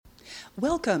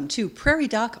Welcome to Prairie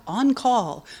Doc On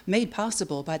Call, made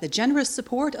possible by the generous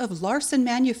support of Larson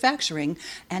Manufacturing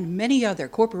and many other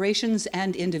corporations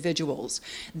and individuals.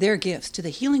 Their gifts to the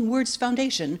Healing Words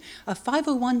Foundation, a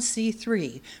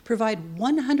 501c3, provide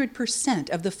 100%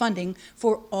 of the funding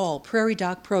for all Prairie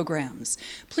Doc programs.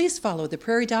 Please follow the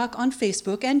Prairie Doc on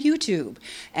Facebook and YouTube,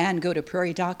 and go to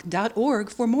prairiedoc.org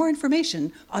for more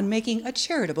information on making a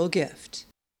charitable gift.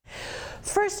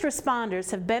 First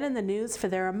responders have been in the news for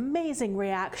their amazing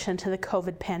reaction to the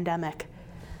COVID pandemic.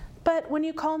 But when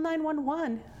you call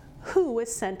 911, who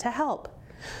is sent to help?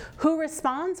 Who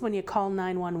responds when you call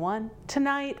 911?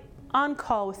 Tonight, On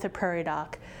Call with the Prairie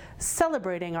Doc,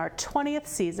 celebrating our 20th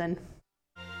season.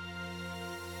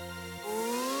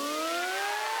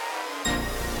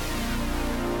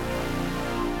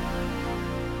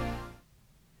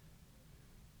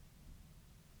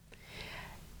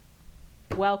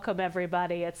 Welcome,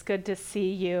 everybody. It's good to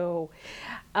see you.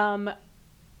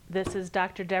 This is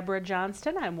Dr. Deborah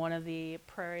Johnston. I'm one of the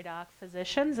Prairie Doc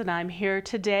physicians, and I'm here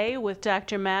today with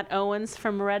Dr. Matt Owens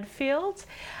from Redfield.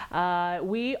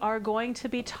 We are going to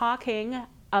be talking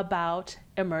about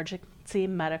emergency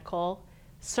medical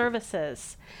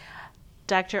services.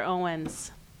 Dr.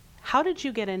 Owens, how did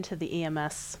you get into the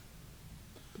EMS?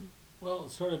 Well,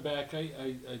 it started back,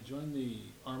 I joined the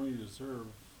Army Reserve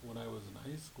when I was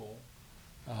in high school.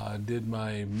 Did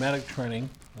my medic training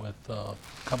with a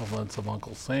couple months of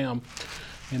Uncle Sam,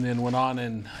 and then went on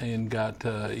and got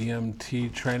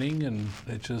EMT training, and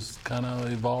it just kind of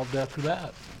evolved after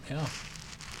that. Yeah,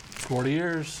 40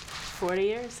 years. 40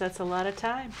 years, that's a lot of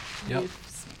time. Yep.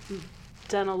 You've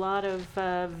done a lot of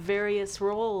various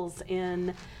roles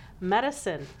in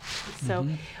medicine. So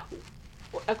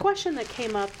a question that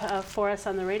came up for us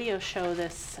on the radio show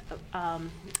this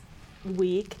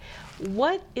week: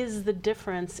 what is the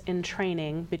difference in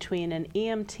training between an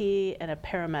EMT and a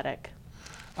paramedic?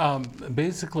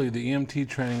 Basically, the EMT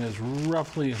training is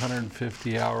roughly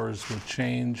 150 hours with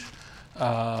change,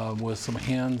 with some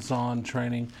hands-on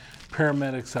training.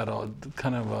 Paramedics at a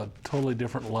kind of a totally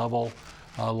different level.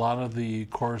 A lot of the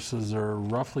courses are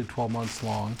roughly 12 months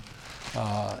long.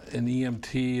 An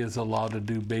EMT is allowed to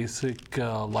do basic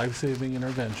life-saving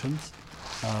interventions.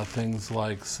 Things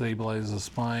like stabilize the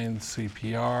spine,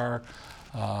 CPR,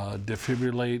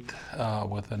 defibrillate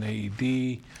with an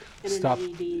AED. And an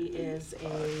AED is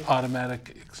a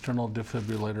automatic external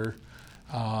defibrillator.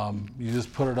 You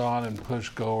just put it on and push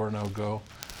go or no go.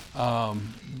 So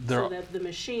that the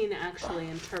machine actually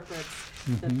interprets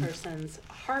the person's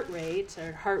heart rate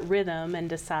or heart rhythm and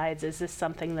decides, is this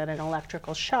something that an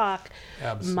electrical shock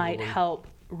might help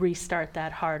restart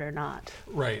that heart or not?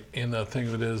 Right, and the thing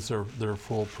of it is they're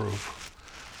foolproof.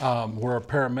 Where a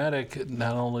paramedic,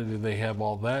 not only do they have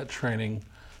all that training,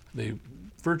 they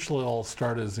virtually all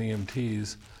start as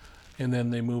EMTs, and then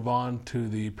they move on to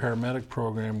the paramedic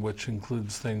program, which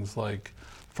includes things like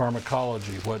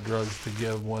pharmacology, what drugs to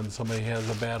give when somebody has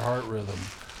a bad heart rhythm,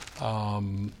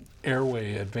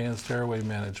 advanced airway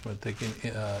management. They can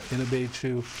intubate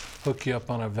you, hook you up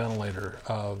on a ventilator.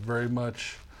 A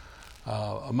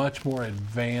much more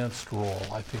advanced role,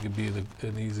 I think would be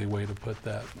an easy way to put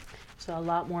that. So a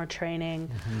lot more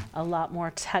training, a lot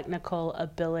more technical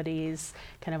abilities,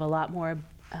 kind of a lot more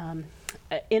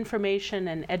information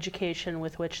and education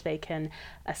with which they can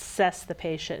assess the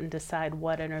patient and decide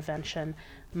what intervention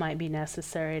might be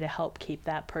necessary to help keep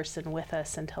that person with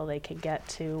us until they can get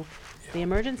to the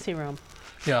emergency room.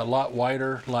 Yeah, a lot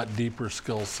wider, a lot deeper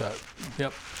skill set.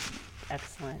 Yep.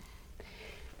 Excellent.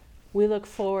 We look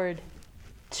forward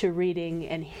to reading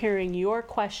and hearing your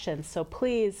questions. So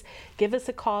please give us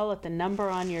a call at the number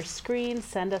on your screen.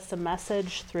 Send us a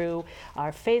message through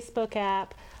our Facebook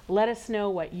app. Let us know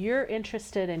what you're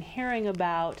interested in hearing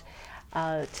about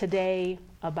today,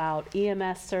 about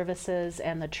EMS services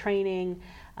and the training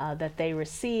that they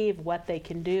receive, what they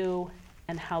can do,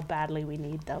 and how badly we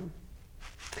need them.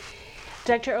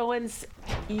 Dr. Owens,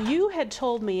 you had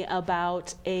told me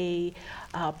about a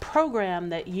program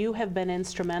that you have been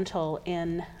instrumental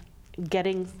in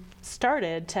getting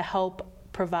started to help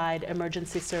provide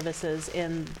emergency services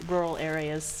in rural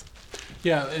areas.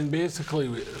 Yeah, and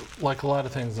basically, like a lot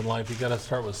of things in life, you got to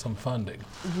start with some funding.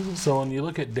 So when you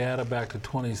look at data back to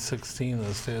 2016 in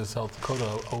the state of South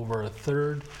Dakota, over a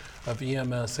third of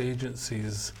EMS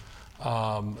agencies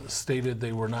stated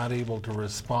they were not able to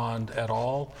respond at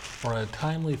all or in a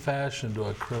timely fashion to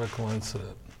a critical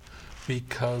incident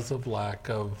because of lack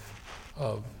of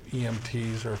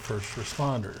EMTs or first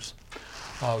responders.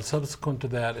 Subsequent to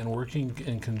that, and working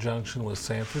in conjunction with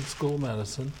Sanford School of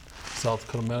Medicine, South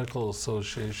Dakota Medical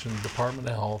Association, Department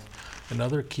of Health, and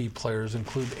other key players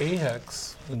including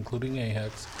AHEX,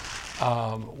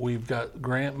 We've got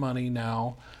grant money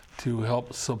now to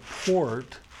help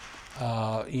support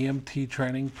EMT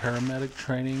training, paramedic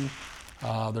training.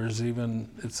 There's even,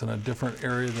 it's in a different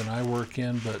area than I work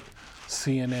in, but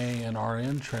CNA and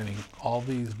RN training, all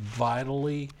these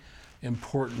vitally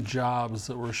important jobs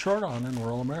that we're short on in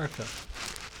rural America.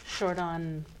 Short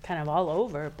on kind of all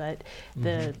over, but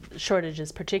the shortage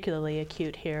is particularly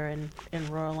acute here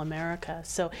in rural America.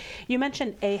 So you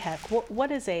mentioned AHEC.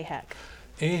 What is AHEC?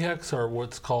 AHECs are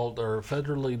what's called our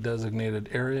federally designated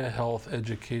area health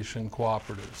education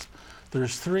cooperatives.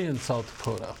 There's 3 in South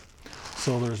Dakota.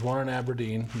 So there's one in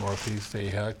Aberdeen, Northeast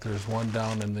AHEC. There's one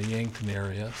down in the Yankton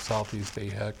area, Southeast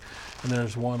AHEC. And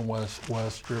there's one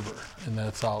West River, and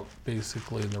that's out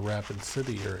basically in the Rapid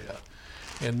City area.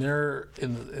 And they're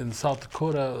in South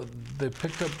Dakota, they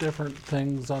picked up different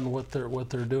things on what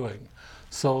they're doing.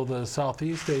 So the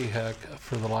Southeast AHEC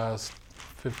for the last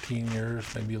 15 years,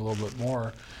 maybe a little bit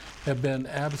more, have been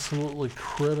absolutely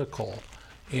critical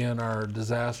in our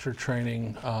disaster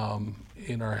training,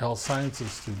 in our health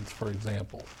sciences students, for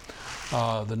example.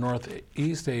 The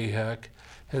Northeast AHEC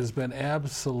has been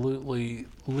absolutely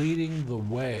leading the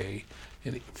way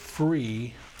in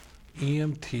free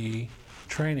EMT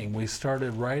training. We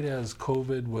started right as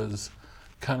COVID was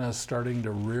kind of starting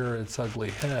to rear its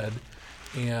ugly head,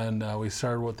 and we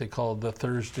started what they call the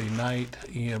Thursday night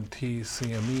EMT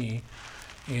CME,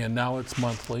 and now it's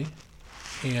monthly,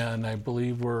 and I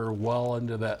believe we're well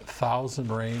into that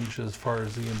 1,000 range as far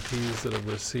as EMTs that have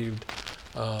received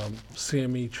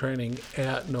CME training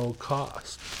at no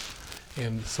cost.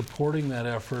 And supporting that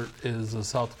effort is the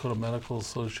South Dakota Medical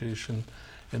Association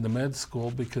and the med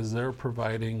school, because they're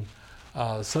providing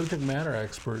subject matter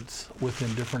experts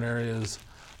within different areas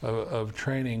of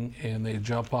training, and they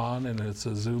jump on, and it's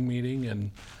a Zoom meeting,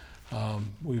 and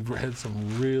we've had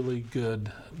some really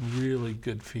good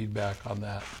feedback on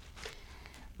that.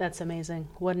 That's amazing.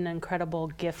 What an incredible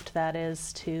gift that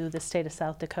is to the state of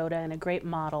South Dakota, and a great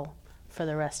model for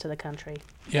the rest of the country.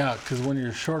 Yeah, because when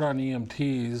you're short on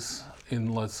EMTs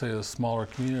in, let's say, a smaller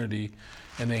community,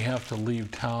 and they have to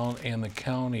leave town and the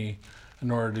county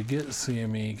in order to get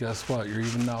CME, guess what? You're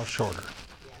even now shorter.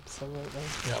 Absolutely.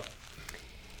 Yep.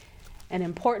 An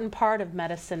important part of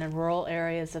medicine in rural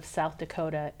areas of South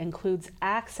Dakota includes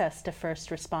access to first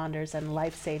responders and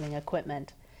life-saving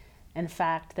equipment. In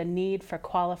fact, the need for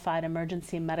qualified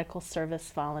emergency medical service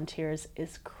volunteers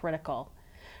is critical.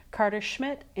 Carter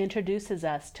Schmidt introduces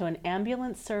us to an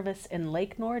ambulance service in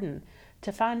Lake Norden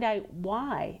to find out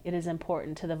why it is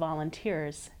important to the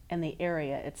volunteers and the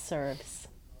area it serves.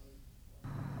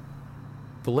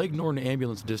 The Lake Norden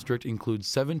Ambulance District includes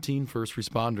 17 first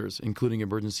responders, including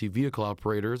emergency vehicle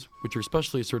operators, which are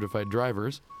specially certified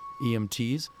drivers,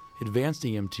 EMTs, advanced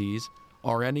EMTs,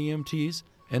 RN EMTs,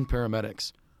 and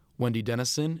paramedics. Wendy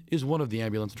Dennison is one of the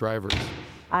ambulance drivers.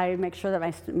 I make sure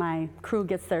that my crew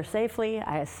gets there safely.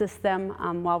 I assist them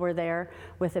while we're there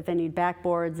with if they need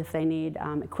backboards, if they need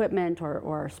equipment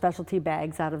or specialty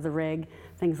bags out of the rig,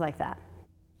 things like that.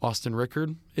 Austin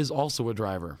Rickard is also a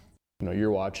driver. You know,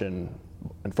 you're watching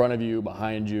in front of you,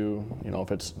 behind you. You know,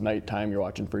 if it's nighttime, you're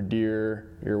watching for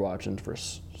deer, you're watching for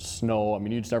snow. I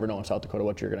mean, you just never know in South Dakota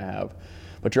what you're going to have.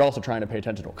 But you're also trying to pay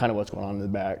attention to kind of what's going on in the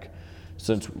back,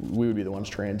 since we would be the ones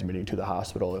transmitting to the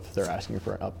hospital if they're asking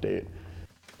for an update.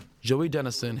 Joey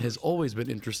Dennison has always been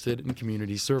interested in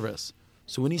community service.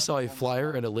 So when he saw a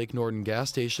flyer at a Lake Norden gas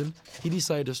station, he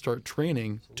decided to start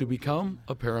training to become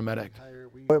a paramedic.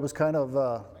 It was kind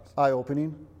of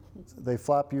eye-opening. They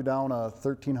flap you down a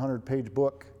 1,300-page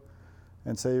book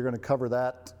and say you're going to cover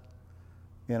that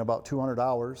in about 200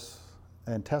 hours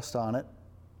and test on it.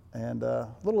 And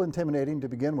a little intimidating to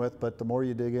begin with, but the more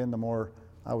you dig in, the more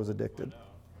I was addicted.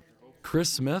 Chris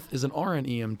Smith is an RN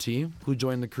EMT who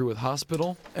joined the crew with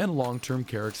hospital and long-term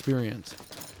care experience.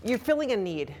 You're filling a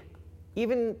need.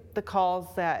 Even the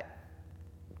calls that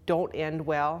don't end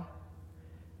well,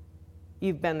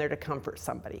 you've been there to comfort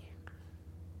somebody.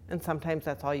 And sometimes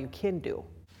that's all you can do.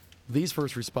 These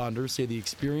first responders say the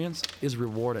experience is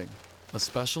rewarding,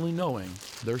 especially knowing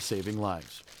they're saving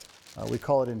lives. We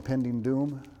call it impending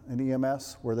doom in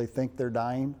EMS, where they think they're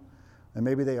dying, and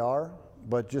maybe they are,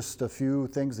 but just a few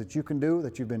things that you can do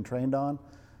that you've been trained on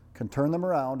can turn them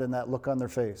around, and that look on their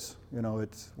face, you know,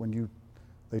 it's when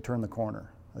they turn the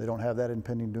corner. They don't have that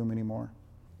impending doom anymore.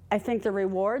 I think the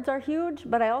rewards are huge,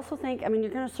 but I also think, I mean,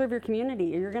 you're going to serve your community.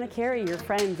 You're going to carry your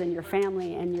friends and your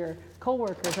family, and your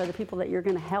coworkers are the people that you're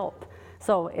going to help.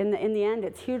 So in the end,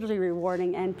 it's hugely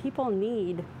rewarding, and people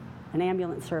need an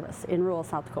ambulance service in rural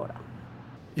South Dakota.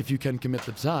 If you can commit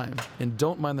the time and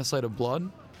don't mind the sight of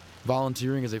blood,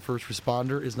 volunteering as a first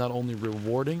responder is not only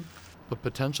rewarding, but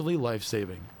potentially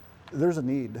life-saving. There's a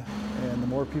need, and the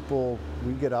more people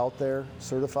we get out there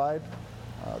certified,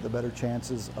 the better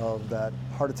chances of that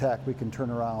heart attack we can turn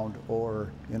around,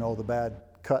 or the bad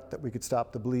cut that we could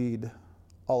stop the bleed,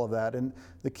 all of that. And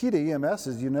the key to EMS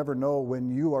is you never know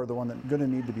when you are the one that's going to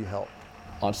need to be helped.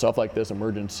 On stuff like this,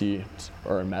 emergency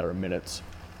are a matter of minutes.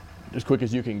 As quick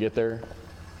as you can get there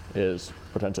is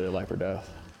potentially life or death.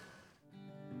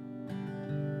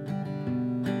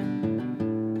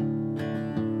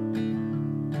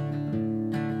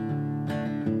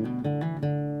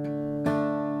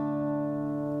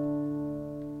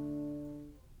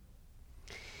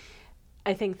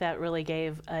 I think that really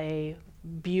gave a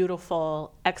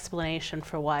beautiful explanation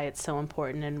for why it's so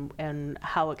important, and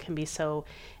how it can be so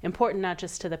important, not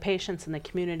just to the patients and the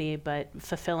community, but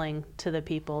fulfilling to the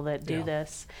people that do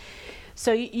this.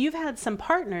 So you've had some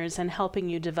partners in helping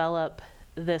you develop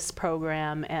this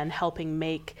program and helping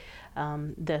make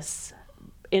this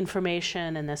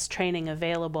information and this training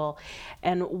available.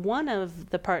 And one of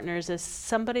the partners is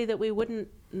somebody that we wouldn't,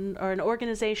 or an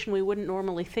organization we wouldn't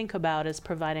normally think about as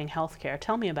providing health care.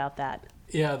 Tell me about that.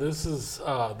 Yeah, this has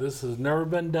never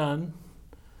been done,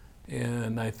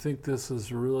 and I think this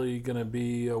is really going to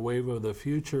be a wave of the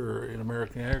future in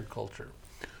American agriculture.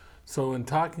 So in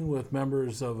talking with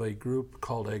members of a group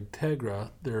called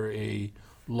AgTegra, they're a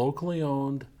locally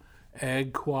owned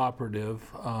ag cooperative.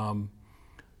 One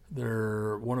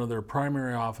of their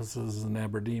primary offices is in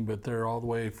Aberdeen, but they're all the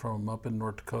way from up in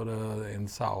North Dakota and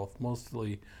south,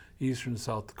 mostly eastern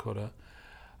South Dakota.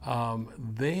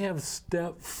 They have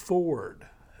stepped forward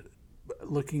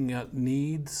looking at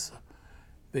needs.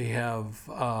 They have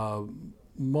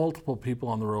multiple people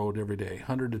on the road every day,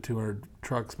 100 to 200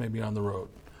 trucks maybe on the road.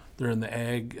 They're in the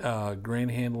ag, grain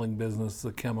handling business,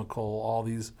 the chemical, all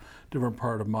these different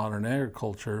parts of modern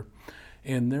agriculture.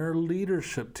 And their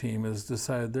leadership team has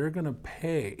decided they're going to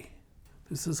pay,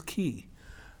 this is key,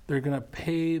 they're going to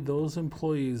pay those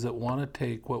employees that want to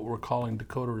take what we're calling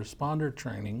Dakota Responder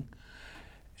Training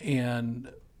and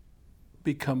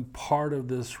become part of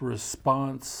this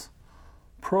response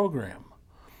program.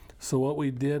 So what we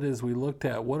did is we looked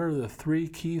at what are the 3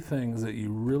 key things that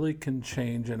you really can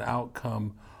change an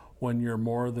outcome when you're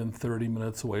more than 30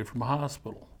 minutes away from a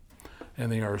hospital.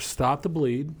 And they are stop the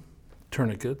bleed,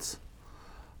 tourniquets,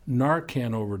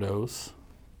 Narcan overdose,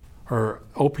 or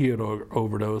opioid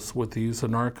overdose with the use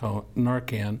of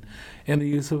Narcan, and the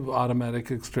use of automatic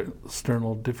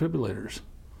external defibrillators.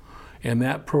 And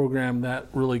that program, that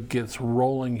really gets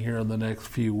rolling here in the next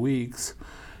few weeks.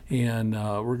 And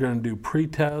we're going to do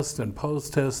pre-test and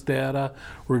post-test data.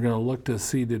 We're going to look to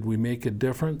see, did we make a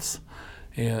difference?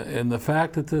 And the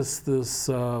fact that this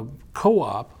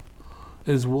co-op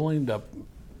is willing to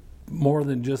more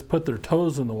than just put their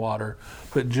toes in the water,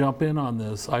 but jump in on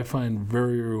this, I find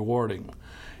very rewarding.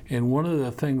 And one of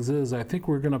the things is, I think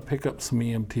we're going to pick up some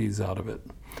EMTs out of it.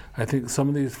 I think some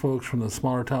of these folks from the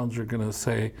smaller towns are going to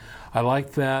say, I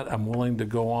like that, I'm willing to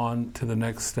go on to the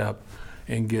next step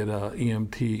and get a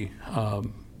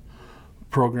EMT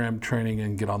program training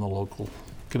and get on the local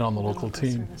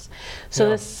team. So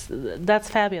that's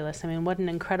fabulous. I mean, what an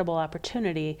incredible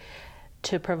opportunity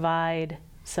to provide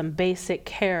some basic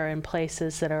care in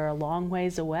places that are a long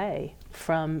ways away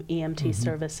from EMT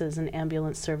services and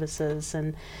ambulance services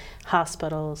and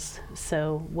hospitals.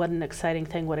 So what an exciting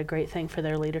thing, what a great thing for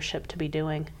their leadership to be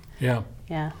doing. Yeah.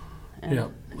 Yeah.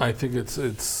 I think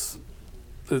it's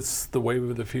the wave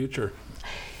of the future.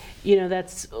 You know,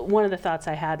 that's one of the thoughts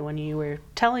I had when you were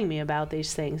telling me about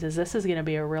these things, is this is going to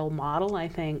be a real model, I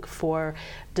think, for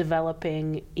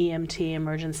developing EMT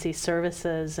emergency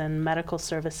services and medical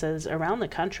services around the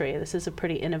country. This is a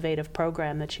pretty innovative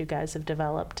program that you guys have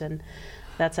developed, and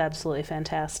that's absolutely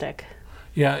fantastic.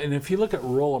 Yeah, and if you look at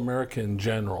rural America in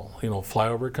general,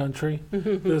 flyover country,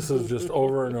 this is just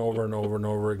over and over and over and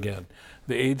over again.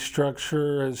 The age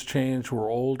structure has changed. We're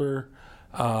older.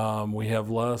 We have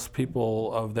less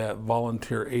people of that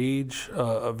volunteer age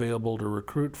available to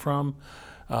recruit from.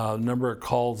 Number of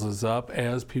calls is up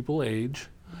as people age.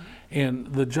 And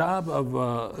the job of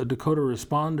a Dakota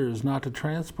responder is not to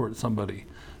transport somebody.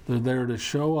 They're there to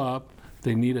show up.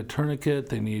 They need a tourniquet,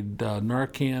 they need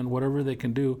Narcan, whatever they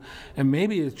can do. And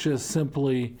maybe it's just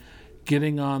simply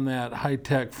getting on that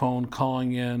high-tech phone,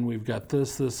 calling in, we've got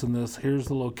this, and this, here's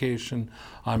the location,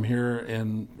 I'm here,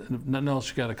 and nothing else,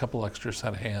 you got a couple extra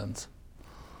set of hands.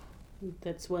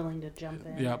 That's willing to jump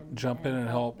in. Yep, jump in and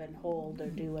help. And hold or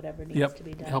do whatever needs to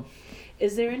be done. Help.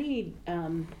 Is there any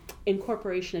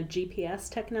incorporation of GPS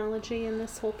technology in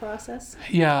this whole process?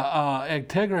 Yeah,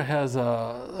 AgTegra has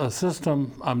a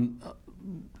system.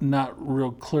 not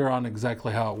real clear on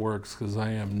exactly how it works because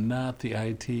I am not the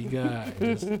IT guy,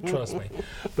 just trust me.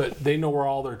 But they know where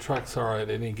all their trucks are at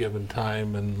any given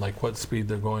time and like what speed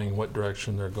they're going, what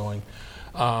direction they're going.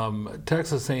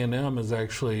 Texas A&M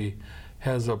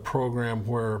has a program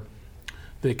where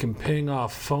they can ping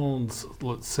off phones.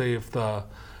 Let's say if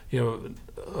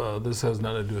this has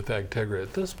nothing to do with Agtegra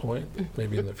at this point,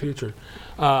 maybe in the future,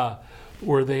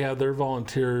 where they have their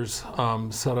volunteers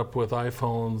set up with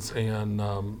iPhones and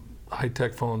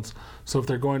high-tech phones. So if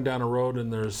they're going down a road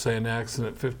and there's, say, an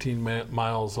accident 15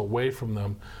 miles away from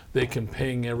them, they can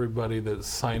ping everybody that's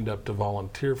signed up to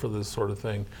volunteer for this sort of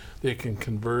thing. They can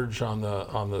converge on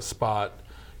the spot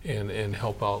and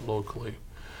help out locally.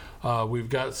 We've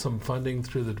got some funding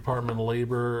through the Department of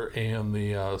Labor and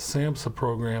the SAMHSA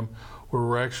program where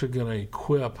we're actually going to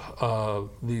equip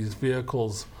these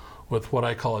vehicles with what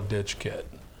I call a ditch kit.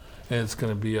 And it's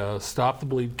going to be a stop the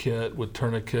bleed kit with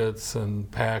tourniquets and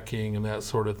packing and that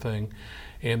sort of thing.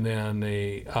 And then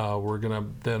we're going to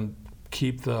then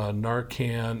keep the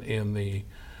Narcan and the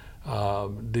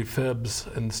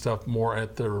defibs and stuff more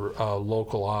at their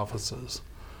local offices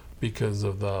because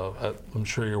of I'm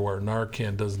sure you're aware,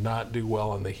 Narcan does not do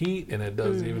well in the heat and it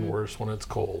does even worse when it's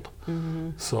cold.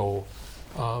 So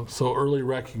early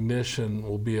recognition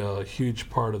will be a huge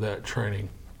part of that training.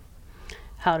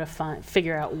 How to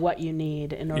figure out what you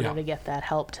need in order to get that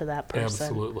help to that person.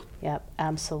 Absolutely. Yep,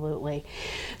 absolutely.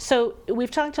 So we've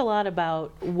talked a lot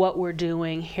about what we're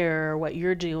doing here, what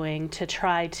you're doing to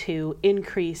try to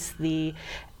increase the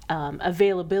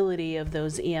availability of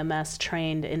those EMS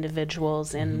trained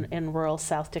individuals in rural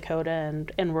South Dakota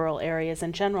and in rural areas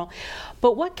in general.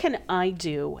 But what can I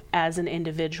do as an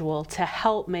individual to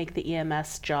help make the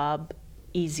EMS job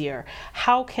easier?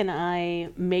 How can I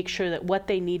make sure that what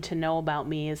they need to know about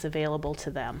me is available to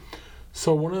them?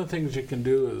 So one of the things you can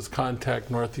do is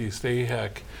contact Northeast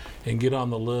AHEC and get on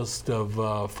the list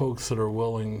of folks that are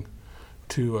willing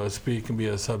to speak and be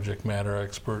a subject matter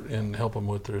expert and help them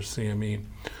with their CME.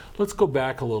 Let's go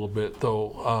back a little bit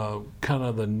though. Kind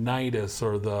of the nidus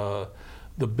or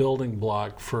the building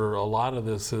block for a lot of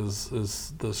this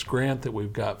is this grant that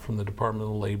we've got from the Department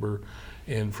of Labor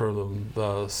and for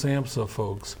the SAMHSA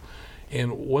folks.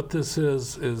 And what this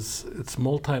is it's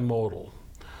multimodal.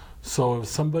 So if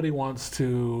somebody wants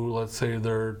to, let's say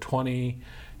they're 20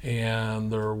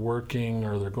 and they're working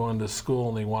or they're going to school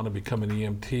and they want to become an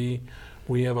EMT,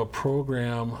 we have a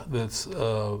program that's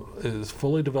is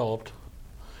fully developed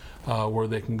where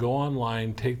they can go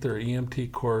online, take their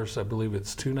EMT course. I believe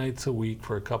it's 2 nights a week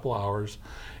for a couple hours,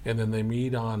 and then they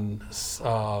meet on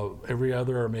every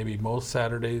other or maybe most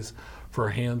Saturdays for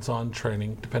hands-on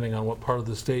training, depending on what part of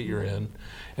the state you're in.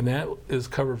 And that is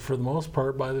covered for the most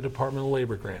part by the Department of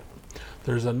Labor grant.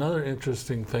 There's another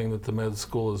interesting thing that the med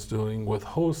school is doing with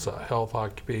HOSA, Health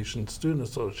Occupation Student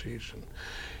Association,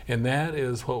 and that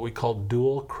is what we call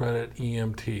dual credit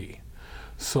EMT.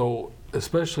 So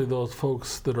especially those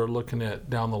folks that are looking at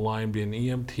down the line being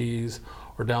EMTs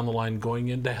or down the line going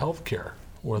into healthcare,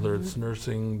 whether it's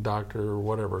nursing, doctor, or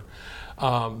whatever,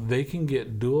 they can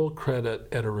get dual credit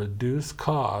at a reduced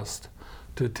cost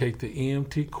to take the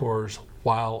EMT course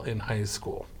while in high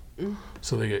school.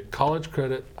 So they get college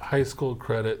credit, high school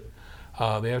credit.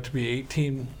 They have to be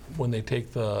 18 when they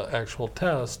take the actual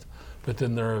test, but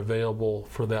then they're available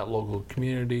for that local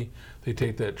community. They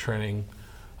take that training.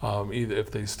 Either if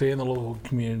they stay in the local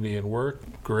community and work,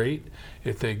 great.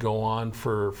 If they go on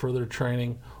for further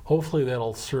training, hopefully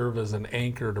that'll serve as an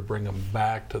anchor to bring them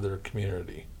back to their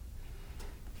community.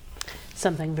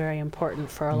 Something very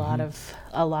important for a lot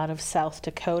of South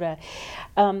Dakota.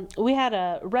 We had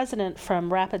a resident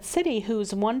from Rapid City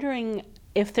who's wondering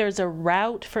if there's a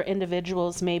route for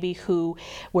individuals maybe who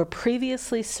were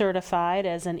previously certified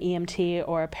as an EMT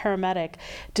or a paramedic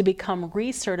to become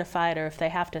recertified, or if they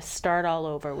have to start all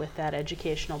over with that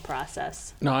educational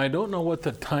process. Now, I don't know what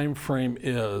the time frame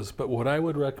is, but what I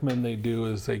would recommend they do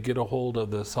is they get a hold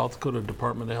of the South Dakota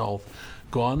Department of Health,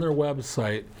 go on their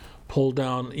website, pull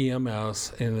down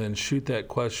EMS, and then shoot that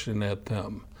question at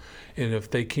them. And if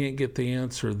they can't get the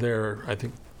answer there, I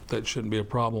think that shouldn't be a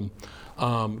problem.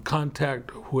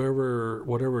 Contact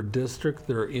whatever district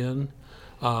they're in,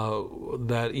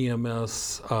 that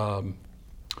EMS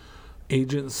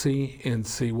agency, and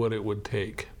see what it would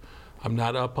take. I'm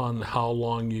not up on how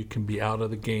long you can be out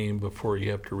of the game before you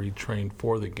have to retrain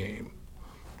for the game.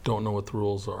 Don't know what the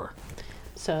rules are.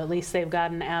 So at least they've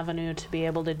got an avenue to be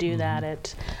able to do that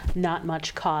at not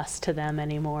much cost to them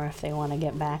anymore if they want to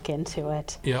get back into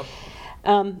it. Yep.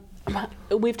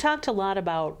 We've talked a lot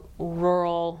about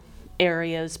rural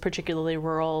areas, particularly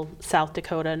rural South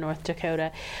Dakota, North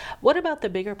Dakota. What about the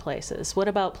bigger places? What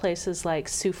about places like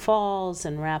Sioux Falls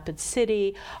and Rapid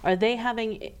City? Are they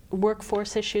having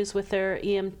workforce issues with their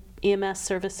EMS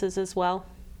services as well?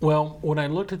 Well, when I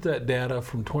looked at that data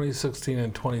from 2016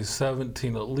 and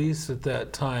 2017, at least at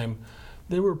that time,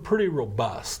 they were pretty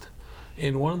robust.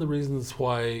 And one of the reasons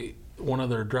why, one of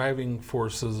their driving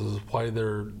forces is why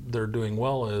they're doing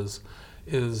well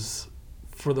is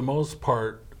for the most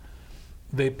part,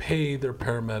 they pay their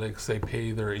paramedics, they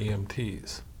pay their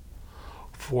EMTs.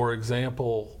 For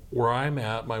example, where I'm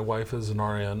at, my wife is an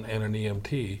RN and an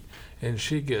EMT, and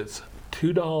she gets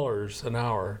 $2 an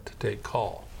hour to take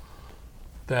call.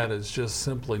 That is just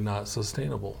simply not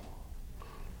sustainable.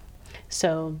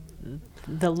 So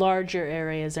the larger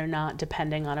areas are not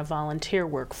depending on a volunteer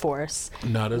workforce.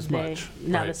 Not as much.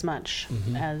 Not right. as much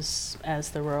Mhm. as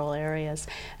the rural areas.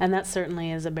 And that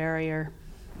certainly is a barrier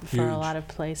for a Huge. lot of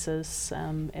places.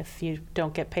 If you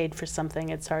don't get paid for something,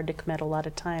 it's hard to commit a lot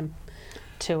of time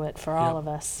to it for all Yep. of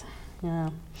us. Yeah.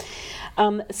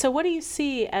 So what do you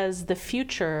see as the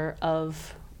future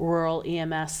of rural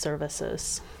EMS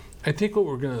services? I think what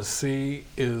we're going to see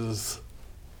is,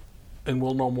 and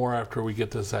we'll know more after we get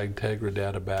this AgTegra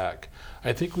data back,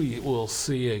 I think we will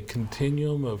see a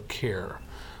continuum of care.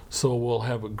 So we'll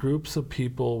have groups of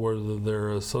people, whether they're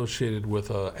associated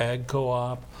with a ag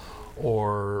co-op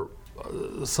or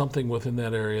something within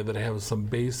that area, that have some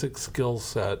basic skill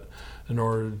set in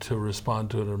order to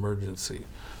respond to an emergency.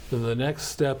 Then the next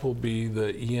step will be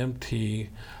the EMT.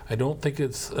 I don't think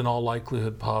it's in all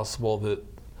likelihood possible that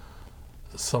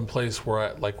someplace where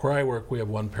I work, we have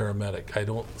one paramedic. I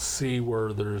don't see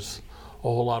where there's a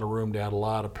whole lot of room to add a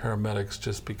lot of paramedics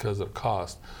just because of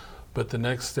cost. But the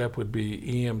next step would be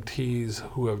EMTs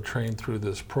who have trained through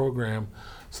this program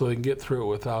so they can get through it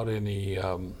without any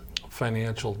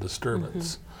financial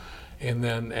disturbance. And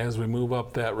then as we move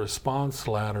up that response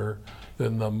ladder,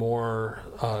 then the more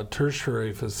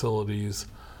tertiary facilities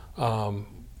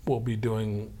will be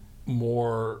doing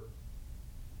more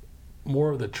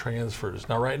of the transfers.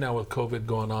 Now, right now with COVID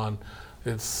going on,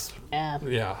 it's, I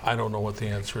don't know what the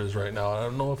answer is right now. I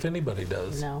don't know if anybody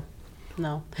does. No.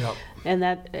 Yep. And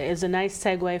that is a nice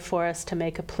segue for us to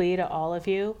make a plea to all of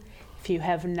you. If you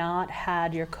have not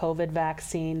had your COVID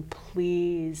vaccine,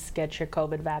 please get your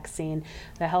COVID vaccine.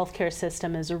 The healthcare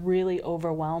system is really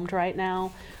overwhelmed right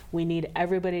now. We need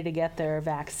everybody to get their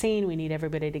vaccine. We need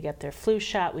everybody to get their flu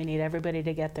shot. We need everybody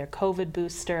to get their COVID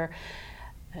booster.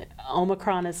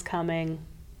 Omicron is coming,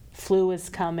 flu is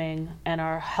coming, and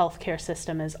our healthcare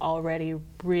system is already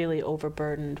really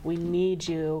overburdened. We need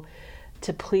you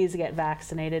to please get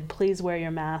vaccinated. Please wear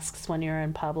your masks when you're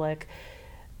in public.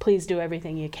 Please do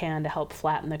everything you can to help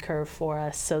flatten the curve for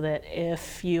us so that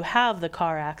if you have the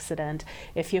car accident,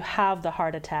 if you have the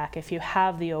heart attack, if you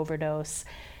have the overdose,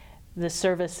 the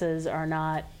services are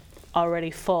not already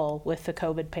full with the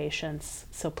COVID patients.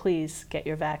 So please get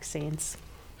your vaccines.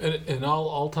 And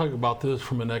I'll talk about this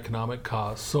from an economic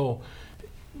cost. So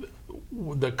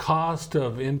the cost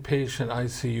of inpatient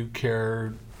ICU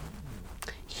care,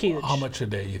 Huge. how much a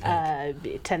day you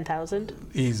think? 10,000.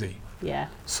 Easy. Yeah.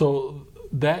 So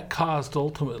that cost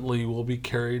ultimately will be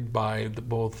carried by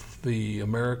both the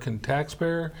American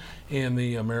taxpayer and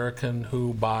the American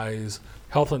who buys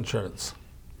health insurance.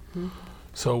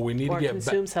 So we need Or to get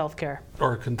consumes healthcare.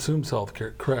 or consumes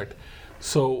healthcare, correct.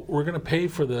 So we're going to pay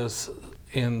for this,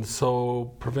 and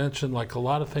so prevention, like a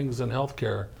lot of things in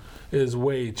healthcare, is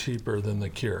way cheaper than the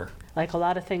cure. Like a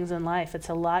lot of things in life, it's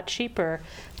a lot cheaper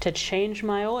to change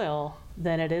my oil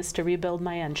than it is to rebuild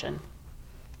my engine.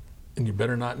 And you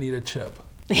better not need a chip.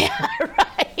 Yeah,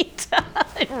 right.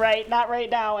 Right, not right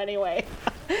now anyway.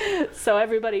 So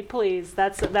everybody, please,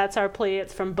 that's our plea.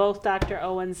 It's from both Dr.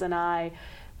 Owens and I.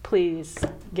 Please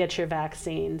get your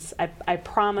vaccines. I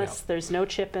promise there's no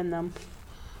chip in them.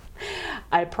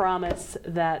 I promise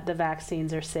that the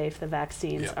vaccines are safe, the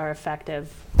vaccines are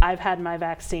effective. I've had my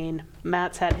vaccine,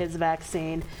 Matt's had his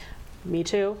vaccine, me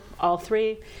too, all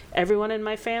three. Everyone in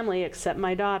my family except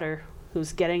my daughter,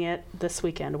 who's getting it this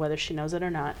weekend, whether she knows it or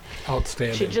not.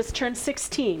 Outstanding. She just turned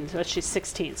 16, but she's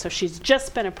 16, so she's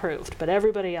just been approved, but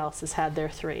everybody else has had their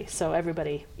 3. So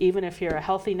everybody, even if you're a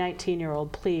healthy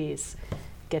 19-year-old, please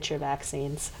get your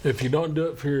vaccines. If you don't do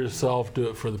it for yourself, do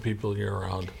it for the people you're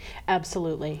around.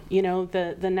 Absolutely. You know,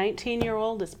 the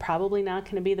 19-year-old is probably not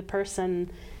going to be the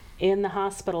person in the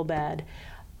hospital bed,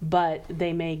 but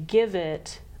they may give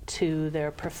it to their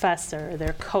professor,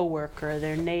 their coworker,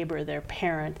 their neighbor, their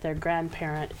parent, their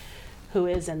grandparent who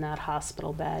is in that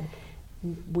hospital bed.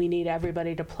 We need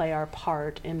everybody to play our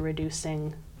part in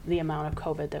reducing the amount of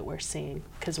COVID that we're seeing,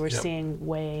 because we're seeing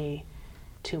way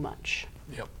too much.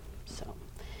 Yep. So,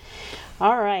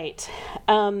 all right.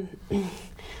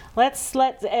 Let's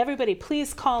let everybody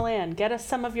please call in. Get us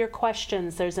some of your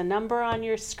questions. There's a number on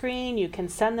your screen. You can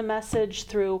send the message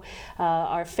through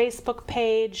our Facebook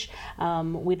page.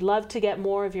 We'd love to get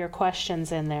more of your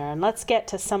questions in there. And let's get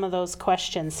to some of those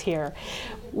questions here.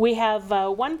 We have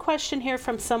one question here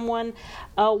from someone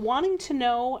wanting to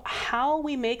know how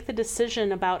we make the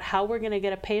decision about how we're going to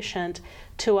get a patient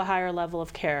to a higher level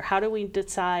of care. How do we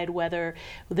decide whether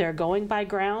they're going by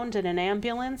ground in an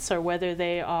ambulance or whether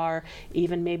they are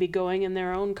even maybe going in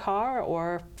their own car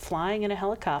or flying in a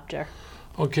helicopter?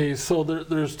 Okay, so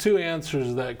there's two answers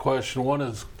to that question. One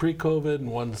is pre-COVID and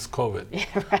one's COVID.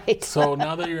 Yeah, right. So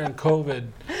now that you're in COVID,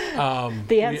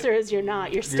 the answer is you're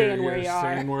not. You're staying where you are.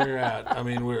 You're staying where you're at. I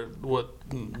mean,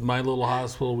 my little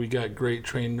hospital, we got great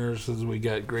trained nurses, we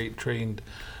got great trained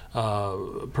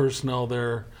personnel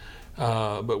there,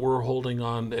 but we're holding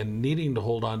on and needing to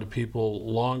hold on to people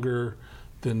longer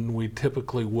than we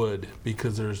typically would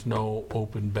because there's no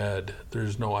open bed.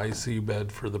 There's no ICU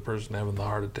bed for the person having the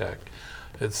heart attack,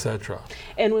 etc.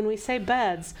 And when we say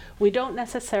beds, we don't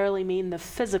necessarily mean the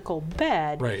physical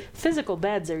bed. Right. Physical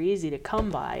beds are easy to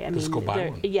come by. Just go buy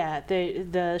one. Yeah,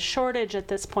 the shortage at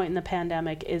this point in the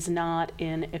pandemic is not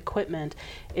in equipment,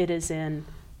 it is in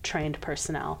trained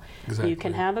personnel. Exactly. You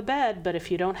can have a bed, but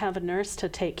if you don't have a nurse to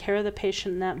take care of the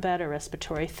patient in that bed, a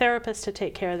respiratory therapist to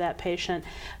take care of that patient,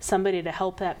 somebody to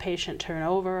help that patient turn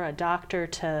over, a doctor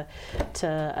to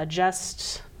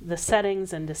adjust the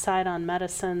settings and decide on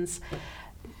medicines,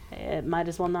 it might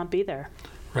as well not be there.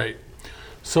 Right.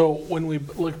 So when we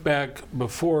look back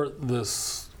before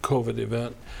this COVID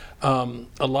event,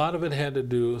 a lot of it had to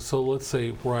do, so let's say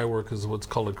where I work is what's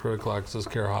called a critical access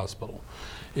care hospital.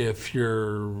 If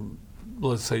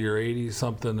let's say you're 80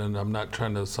 something, and I'm not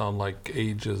trying to sound like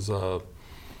age is a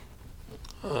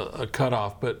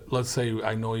cutoff, but let's say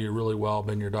I know you really well,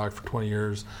 been your doc for 20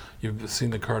 years, you've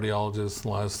seen the cardiologist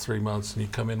in the last 3 months, and you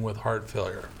come in with heart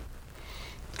failure.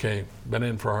 Okay, been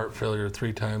in for heart failure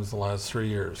 3 times in the last 3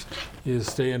 years. You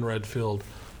stay in Redfield,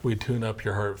 we tune up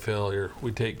your heart failure,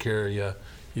 we take care of you,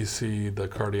 you see the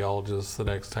cardiologist the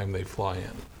next time they fly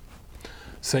in.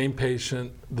 Same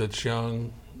patient that's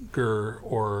younger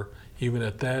or even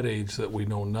at that age that we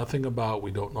know nothing about,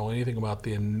 we don't know anything about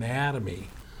the anatomy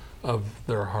of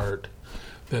their heart,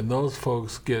 then those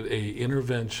folks get a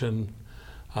intervention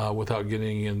without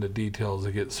getting into details.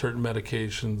 They get certain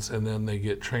medications and then they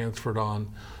get transferred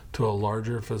on to a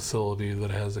larger facility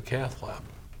that has a cath lab.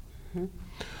 Mm-hmm.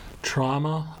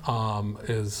 Trauma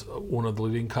is one of the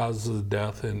leading causes of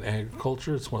death in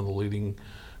agriculture. It's one of the leading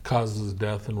causes of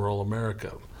death in rural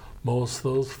America. Most of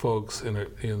those folks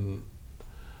in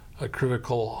a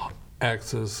critical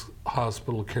access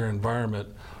hospital care environment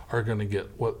are going to get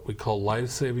what we call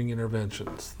life-saving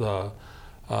interventions, the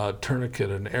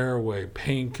tourniquet, an airway,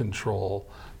 pain control,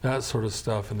 that sort of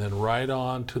stuff, and then right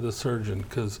on to the surgeon,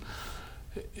 because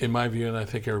in my view, and I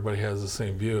think everybody has the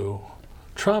same view,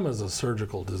 trauma is a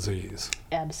surgical disease.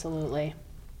 Absolutely.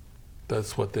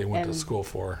 That's what they went to school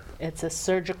for. It's a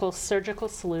surgical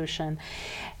solution.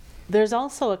 There's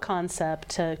also a concept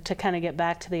to kind of get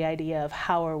back to the idea of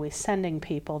how are we sending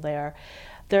people there.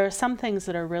 There are some things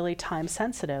that are really time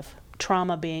sensitive,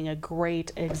 trauma being a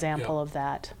great example of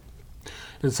that.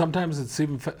 And sometimes it's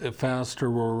even faster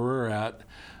where we're at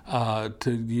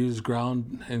to use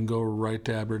ground and go right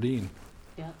to Aberdeen.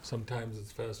 Yep. Sometimes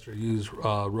it's faster to use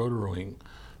rotor wing.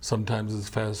 Sometimes it's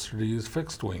faster to use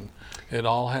fixed wing. It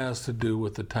all has to do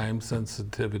with the time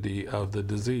sensitivity of the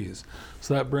disease.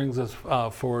 So that brings us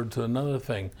forward to another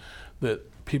thing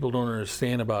that people don't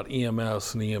understand about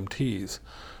EMS and EMTs.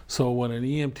 So when an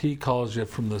EMT calls you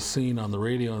from the scene on the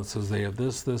radio and says they have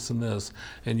this, this, and this,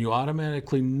 and you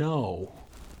automatically know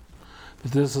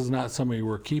that this is not somebody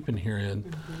we're keeping here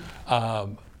in,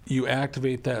 you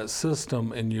activate that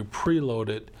system and you preload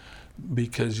it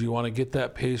because you want to get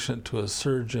that patient to a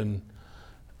surgeon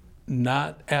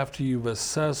not after you've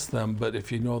assessed them, but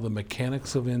if you know the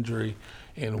mechanics of injury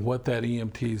and what that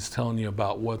EMT is telling you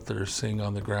about what they're seeing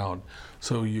on the ground.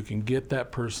 So you can get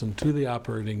that person to the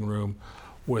operating room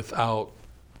without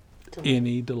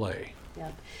any delay.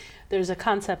 Yep. There's a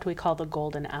concept we call the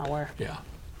golden hour. Yeah.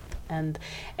 And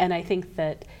I think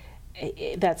that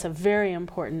that's a very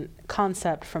important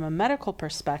concept from a medical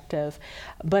perspective,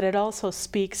 but it also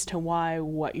speaks to why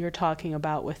what you're talking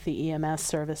about with the EMS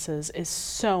services is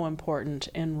so important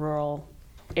in rural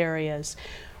areas.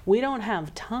 We don't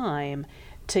have time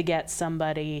to get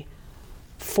somebody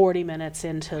 40 minutes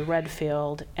into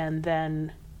Redfield and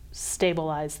then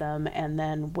stabilize them and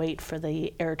then wait for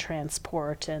the air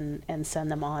transport and send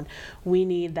them on. We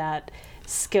need that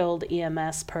skilled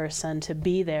EMS person to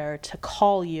be there to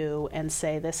call you and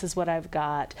say, this is what I've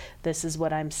got, this is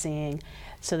what I'm seeing,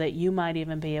 so that you might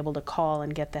even be able to call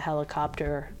and get the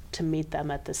helicopter to meet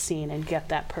them at the scene and get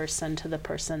that person to the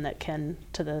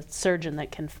surgeon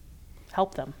that can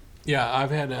help them. Yeah,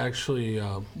 I've had actually,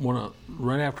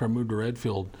 right after I moved to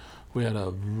Redfield, we had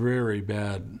a very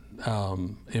bad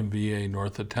MVA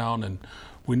north of town, and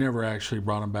we never actually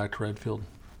brought them back to Redfield.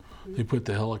 They put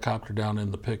the helicopter down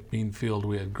in the pick bean field.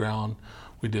 We had ground.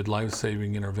 We did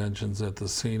life-saving interventions at the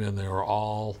scene, and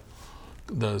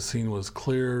the scene was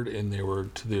cleared, and they were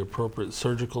to the appropriate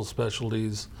surgical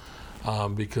specialties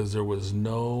because there was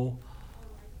no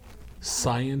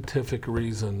scientific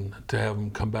reason to have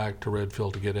them come back to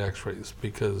Redfield to get x-rays,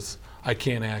 because I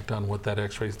can't act on what that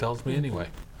x-rays tells me anyway.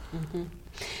 Mm-hmm.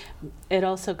 It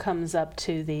also comes up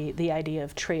to the idea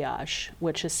of triage,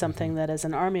 which is something that as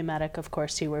an Army medic, of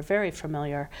course, you were very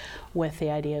familiar with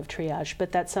the idea of triage,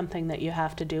 but that's something that you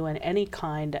have to do in any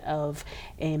kind of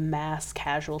a mass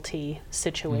casualty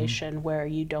situation where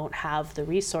you don't have the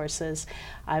resources.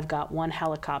 I've got one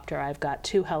helicopter, I've got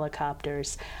 2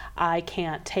 helicopters. I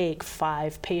can't take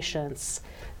 5 patients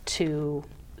to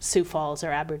Sioux Falls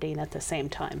or Aberdeen at the same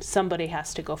time. Somebody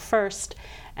has to go first,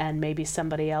 and maybe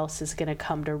somebody else is going to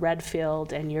come to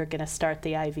Redfield, and you're going to start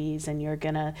the IVs, and you're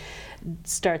going to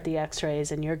start the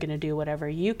x-rays, and you're going to do whatever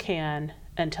you can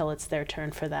until it's their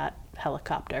turn for that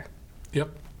helicopter. Yep.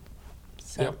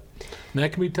 So. Yep. And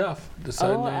that can be tough.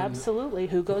 Deciding absolutely.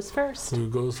 Who goes first? Who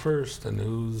goes first and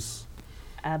who's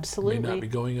absolutely may not be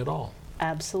going at all.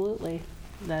 Absolutely.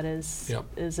 That is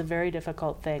a very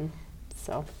difficult thing.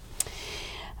 So.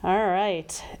 All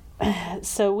right.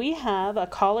 So we have a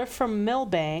caller from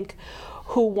Millbank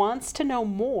who wants to know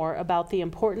more about the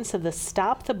importance of the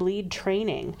Stop the Bleed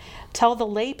training. Tell the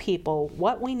lay people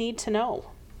what we need to know.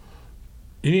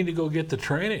 You need to go get the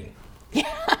training.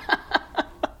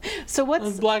 So what's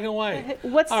it's black and white?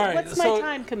 What's my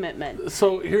time commitment?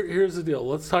 So here's the deal.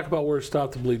 Let's talk about where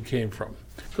Stop the Bleed came from.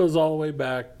 It goes all the way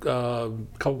back, a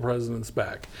couple presidents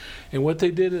back. And what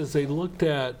they did is they looked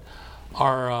at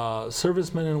our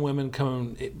servicemen and women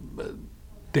coming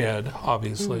dead,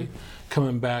 obviously,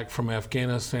 coming back from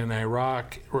Afghanistan and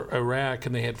Iraq,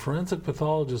 and they had forensic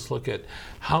pathologists look at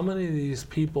how many of these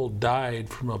people died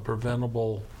from a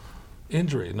preventable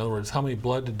injury. In other words, how many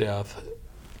bled to death.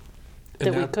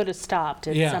 That we could have stopped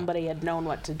if somebody had known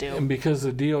what to do. And because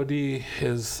the DOD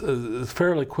is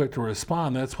fairly quick to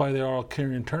respond, that's why they're all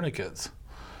carrying tourniquets.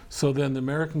 So then the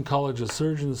American College of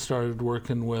Surgeons started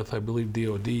working with, I believe,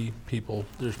 DOD people.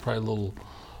 There's probably a little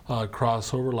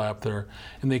cross overlap there.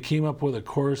 And they came up with a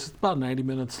course, it's about 90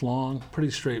 minutes long,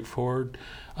 pretty straightforward.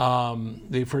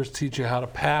 They first teach you how to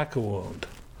pack a wound.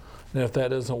 And if that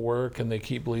doesn't work and they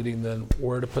keep bleeding, then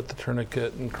where to put the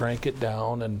tourniquet and crank it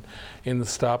down and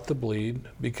stop the bleed.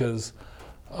 Because,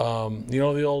 you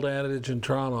know the old adage in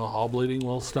trauma, all bleeding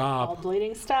will stop. All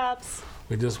bleeding stops.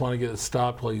 We just want to get it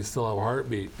stopped while you still have a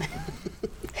heartbeat.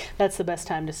 That's the best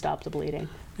time to stop the bleeding.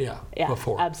 Yeah,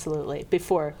 before. Absolutely.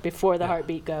 Before the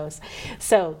heartbeat goes.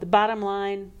 So the bottom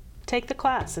line, take the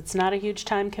class. It's not a huge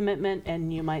time commitment,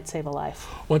 and you might save a life.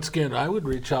 Once again, I would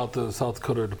reach out to the South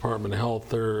Dakota Department of Health.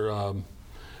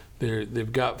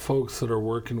 They've got folks that are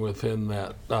working within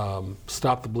that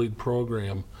Stop the Bleed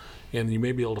program, and you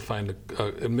may be able to find in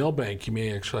Millbank, you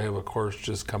may actually have a course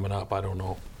just coming up. I don't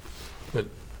know. But,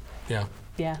 yeah.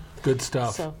 Yeah. Good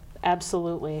stuff. So,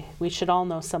 absolutely. We should all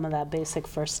know some of that basic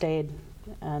first aid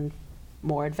and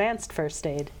more advanced first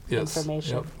aid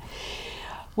information. Yep.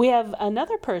 We have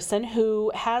another person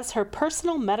who has her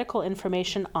personal medical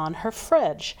information on her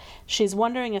fridge. She's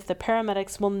wondering if the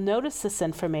paramedics will notice this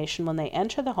information when they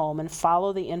enter the home and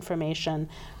follow the information,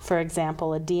 for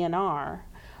example, a DNR,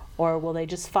 or will they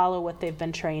just follow what they've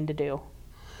been trained to do?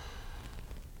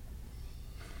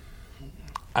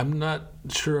 I'm not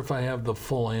sure if I have the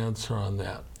full answer on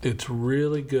that. It's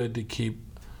really good to keep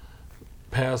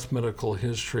past medical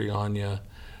history on you,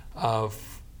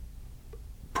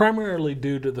 primarily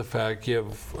due to the fact you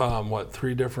have,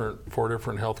 4 different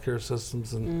healthcare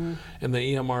systems, and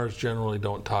the EMRs generally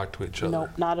don't talk to each other.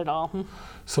 Nope, not at all.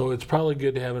 So it's probably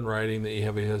good to have in writing that you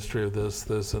have a history of this,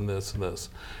 this, and this, and this.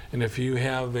 And if you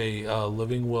have a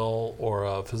living will or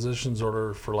a physician's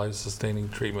order for life-sustaining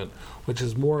treatment, which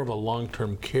is more of a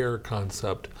long-term care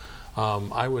concept,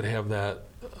 I would have that,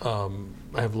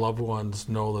 have loved ones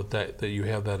know that you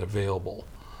have that available,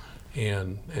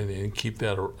 and keep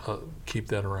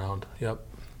that around. Yep.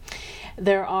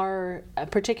 There are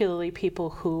particularly people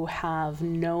who have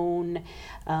known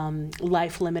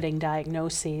life-limiting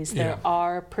diagnoses. There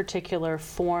are particular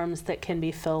forms that can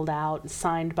be filled out,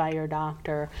 signed by your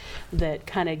doctor, that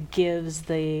kind of gives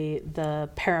the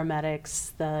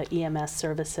paramedics, the EMS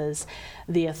services,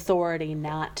 the authority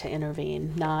not to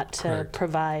intervene, not to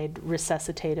provide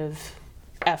resuscitative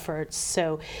efforts.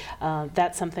 So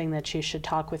that's something that you should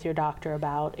talk with your doctor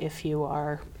about if you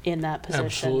are in that position.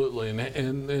 Absolutely,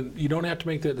 and you don't have to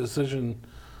make that decision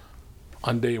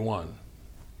on day one.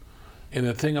 And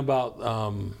the thing about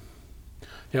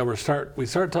we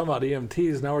started talking about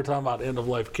EMTs, now we're talking about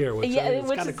end-of-life care, which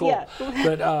is kind of cool. Yeah.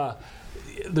 But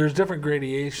there's different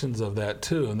gradations of that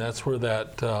too, and that's where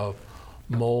that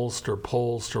MOLST or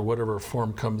POLST or whatever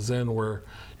form comes in, where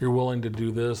you're willing to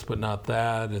do this but not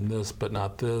that, and this but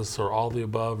not this, or all the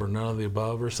above or none of the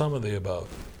above, or some of the above.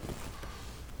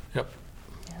 Yep.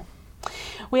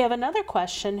 We have another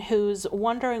question who's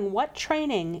wondering what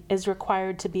training is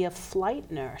required to be a flight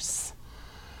nurse.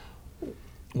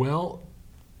 Well,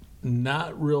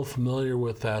 not real familiar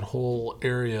with that whole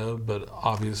area, but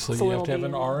obviously you have to have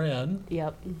an RN.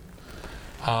 Yep.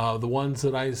 The ones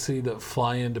that I see that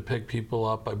fly in to pick people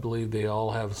up, I believe they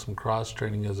all have some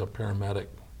cross-training as a paramedic.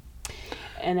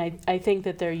 And I think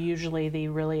that they're usually the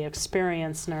really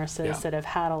experienced nurses that have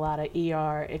had a lot of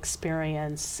ER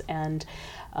experience, and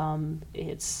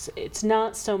it's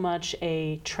not so much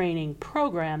a training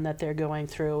program that they're going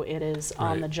through, it is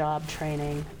on-the-job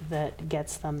training that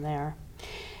gets them there.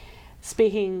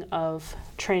 Speaking of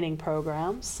training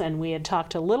programs, and we had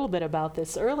talked a little bit about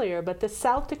this earlier, but the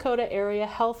South Dakota Area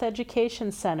Health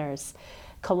Education Centers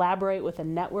collaborate with a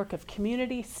network of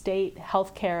community, state,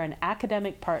 healthcare, and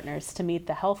academic partners to meet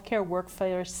the healthcare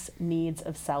workforce needs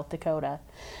of South Dakota.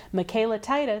 Michaela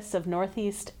Titus of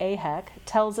Northeast AHEC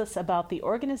tells us about the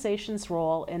organization's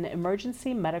role in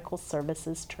emergency medical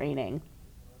services training.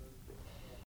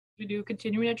 We do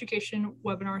continuing education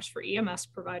webinars for EMS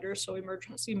providers, so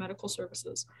emergency medical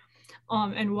services.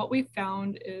 And what we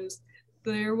found is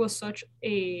there was such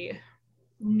a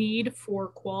need for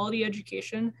quality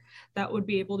education that would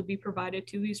be able to be provided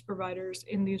to these providers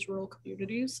in these rural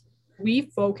communities. We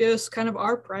focus kind of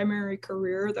our primary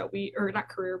career that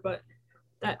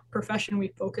profession we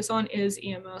focus on is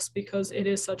EMS because it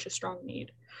is such a strong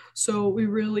need. So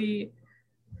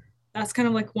that's kind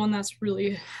of like one that's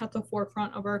really at the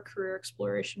forefront of our career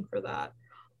exploration for that.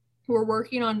 We're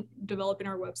working on developing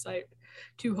our website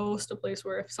to host a place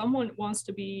where if someone wants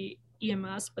to be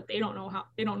EMS, but they don't know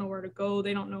where to go,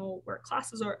 they don't know where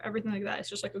classes are, everything like that, it's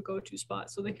just like a go-to spot.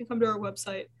 So they can come to our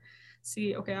website,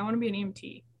 see, okay, I want to be an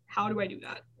EMT. How do I do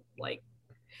that?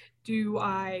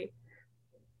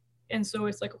 And so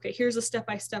it's like, okay, here's a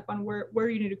step-by-step on where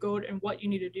you need to go and what you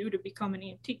need to do to become an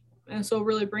EMT. And so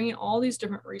really bringing all these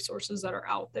different resources that are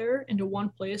out there into one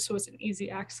place so it's an easy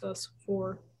access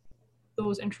for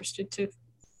those interested to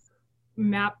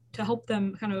help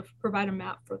them kind of provide a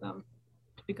map for them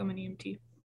to become an EMT.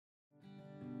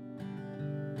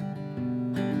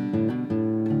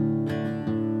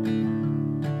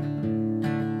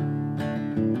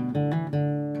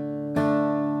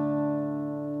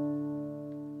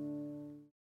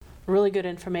 Really good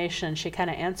information. She kind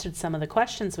of answered some of the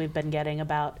questions we've been getting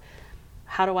about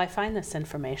how do I find this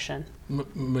information?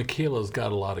 Michaela's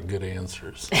got a lot of good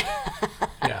answers.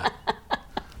 Yeah.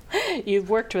 You've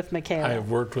worked with Michaela. I have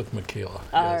worked with Michaela.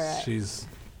 All yes, right. She's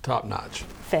top notch.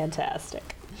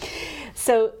 Fantastic.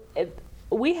 So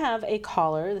we have a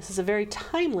caller. This is a very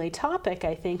timely topic,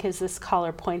 I think, as this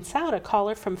caller points out, a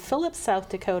caller from Phillips, South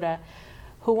Dakota,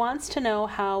 who wants to know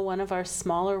how one of our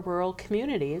smaller rural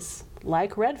communities,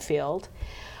 like Redfield,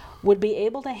 would be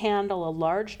able to handle a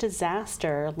large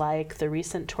disaster like the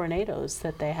recent tornadoes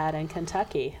that they had in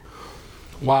Kentucky.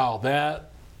 Wow,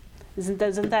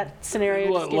 Doesn't that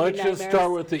scenario just give you let's nightmares? just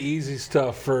start with the easy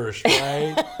stuff first,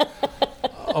 right?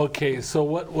 Okay, so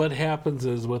what happens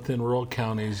is within rural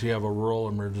counties, you have a rural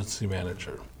emergency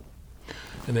manager.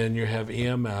 And then you have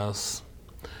EMS,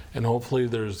 and hopefully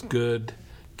there's good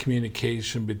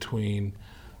communication between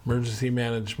emergency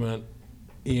management,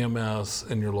 EMS,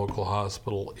 and your local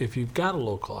hospital. If you've got a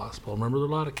local hospital, remember there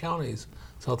are a lot of counties,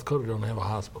 South Dakota don't have a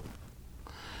hospital.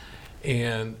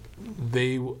 And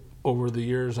they, over the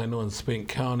years, I know in Spink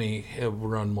County, have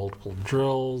run multiple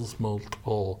drills,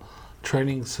 multiple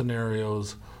training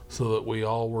scenarios, so that we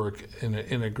all work in an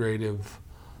integrative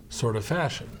sort of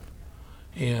fashion.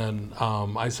 And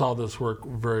I saw this work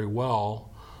very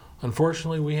well.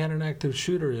 Unfortunately, we had an active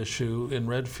shooter issue in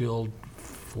Redfield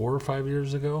 4 or 5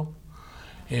 years ago.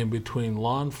 And between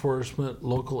law enforcement,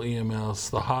 local EMS,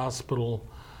 the hospital,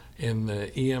 and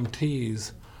the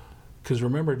EMTs, Because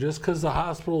remember, just because the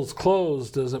hospital's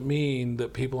closed doesn't mean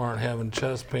that people aren't having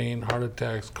chest pain, heart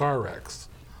attacks, car wrecks.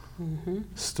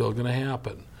 Still going to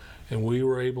happen. And we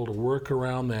were able to work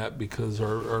around that because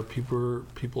our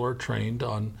people are trained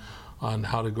on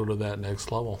how to go to that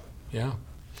next level. Yeah.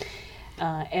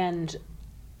 And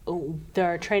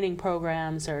there are training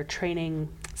programs or training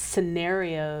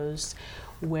scenarios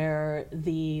where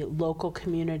the local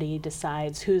community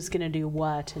decides who's going to do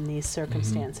what in these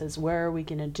circumstances. Where are we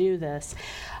going to do this?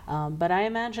 But I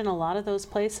imagine a lot of those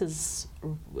places,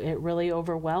 it really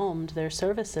overwhelmed their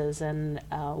services. And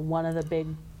one of the big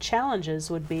challenges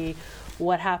would be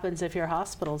what happens if your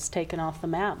hospital's taken off the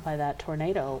map by that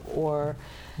tornado, or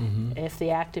if the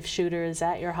active shooter is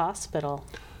at your hospital.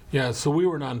 Yeah, so we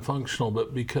were non-functional,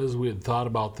 but because we had thought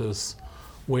about this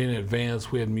way in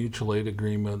advance, we had mutual aid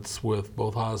agreements with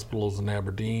both hospitals in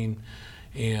Aberdeen,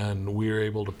 and we were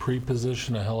able to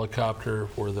pre-position a helicopter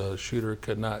where the shooter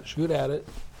could not shoot at it.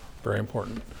 Very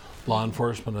important. Law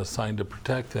enforcement assigned to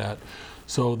protect that,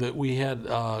 so that we had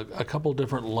a couple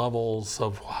different levels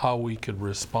of how we could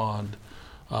respond,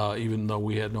 even though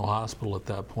we had no hospital at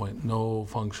that point, no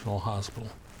functional hospital.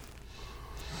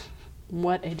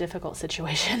 What a difficult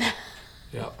situation.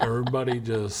 Yeah, everybody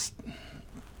just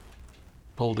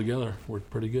pulled together. Worked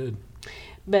pretty good.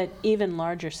 But even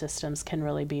larger systems can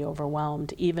really be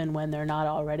overwhelmed, even when they're not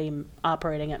already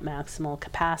operating at maximal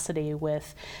capacity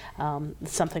with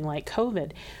something like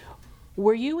COVID.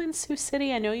 Were you in Sioux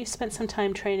City? I know you spent some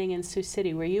time training in Sioux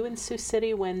City. Were you in Sioux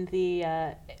City when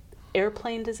the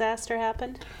airplane disaster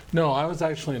happened? No, I was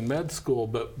actually in med school,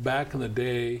 but back in the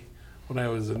day when I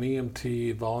was an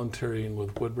EMT volunteering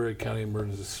with Woodbury County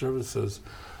Emergency Services,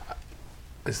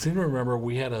 I seem to remember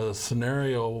we had a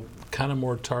scenario kind of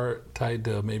more tied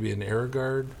to maybe an air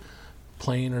guard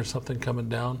plane or something coming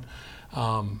down.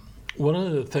 One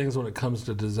of the things when it comes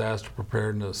to disaster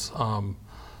preparedness,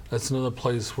 that's another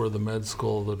place where the med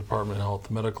school, the Department of Health,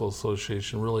 the Medical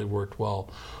Association really worked well.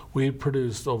 We've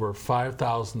produced over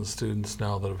 5,000 students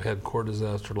now that have had core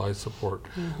disaster life support,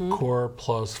 core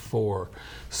plus 4.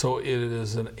 So it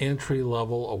is an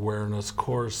entry-level awareness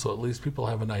course, so at least people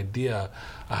have an idea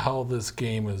of how this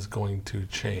game is going to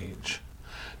change.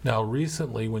 Now,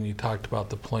 recently, when you talked about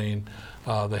the plane,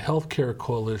 the Healthcare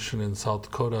Coalition in South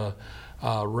Dakota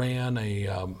ran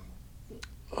a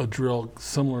drill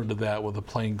similar to that with a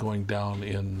plane going down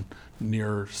in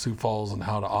near Sioux Falls and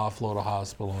how to offload a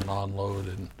hospital and unload.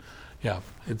 And yeah,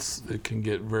 it can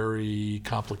get very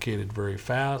complicated very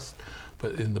fast,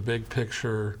 but in the big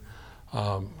picture,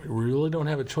 we really don't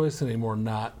have a choice anymore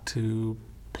not to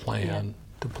plan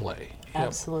to play.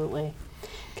 Absolutely,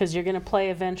 because you're going to play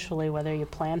eventually whether you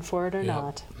plan for it or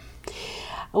not.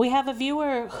 We have a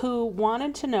viewer who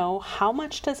wanted to know, how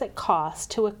much does it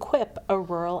cost to equip a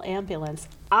rural ambulance?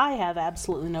 I have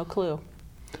absolutely no clue.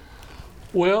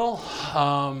 Well,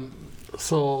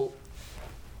 so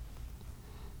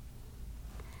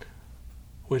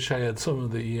wish I had some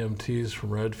of the EMTs from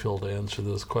Redfield to answer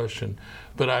this question,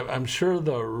 but I'm sure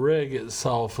the rig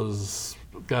itself has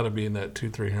got to be in that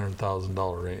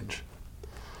 $200,000-300,000 range.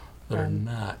 They're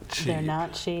not cheap. They're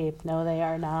not cheap. No, they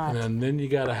are not. And then you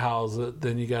got to house it.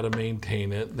 Then you got to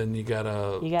maintain it. Then you got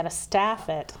to staff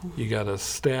it. You got to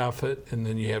staff it, and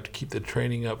then you have to keep the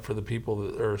training up for the people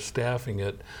that are staffing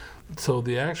it. So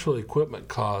the actual equipment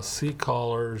costs, seat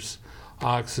collars,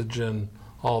 oxygen,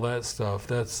 all that stuff.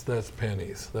 That's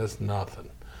pennies. That's nothing.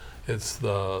 It's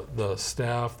the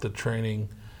staff, the training,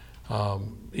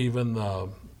 even the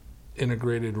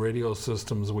integrated radio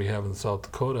systems we have in South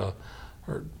Dakota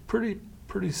are pretty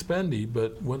spendy,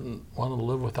 but wouldn't want to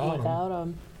live without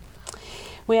them.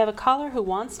 We have a caller who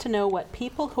wants to know what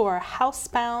people who are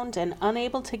housebound and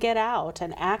unable to get out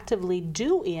and actively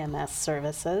do EMS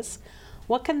services,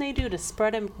 what can they do to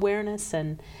spread awareness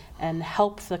and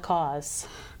help the cause?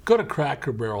 Go to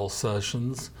Cracker Barrel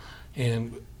sessions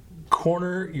and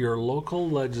corner your local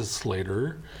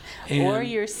legislator. Or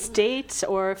your state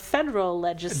or federal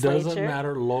legislature. It doesn't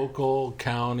matter, local,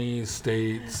 county,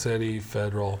 state, city,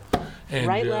 federal. And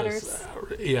write letters.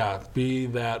 Yeah, be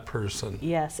that person.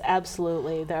 Yes,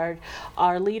 absolutely.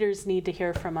 Our leaders need to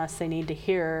hear from us. They need to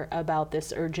hear about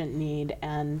this urgent need,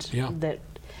 and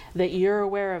that you're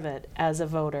aware of it as a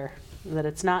voter, that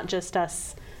it's not just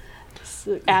us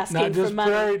asking for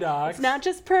money. It's not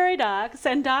just prairie docs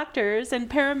and doctors and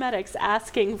paramedics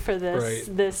asking for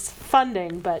this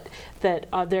funding, but that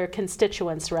their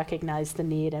constituents recognize the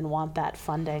need and want that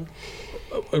funding.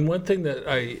 And one thing that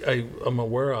I am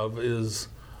aware of is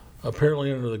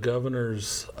apparently under the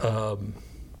governor's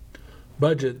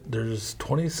budget, there's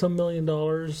 $20-some million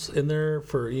in there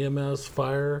for EMS,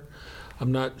 fire.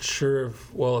 I'm not sure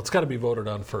if, well, it's got to be voted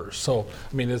on first. So,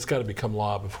 I mean, it's got to become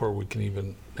law before we can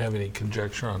even have any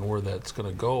conjecture on where that's going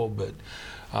to go. But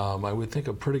I would think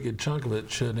a pretty good chunk of it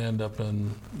should end up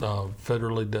in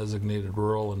federally designated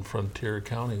rural and frontier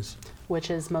counties.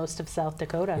 Which is most of South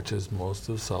Dakota. Which is most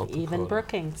of South Dakota. Even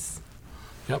Brookings.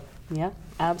 Yep. Yep,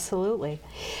 absolutely.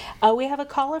 We have a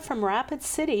caller from Rapid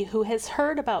City who has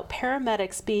heard about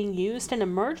paramedics being used in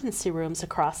emergency rooms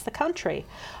across the country.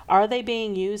 Are they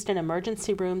being used in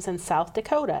emergency rooms in South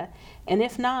Dakota? And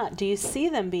if not, do you see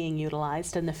them being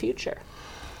utilized in the future?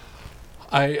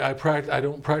 I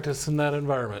don't practice in that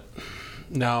environment.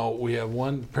 Now, we have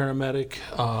one paramedic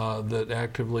that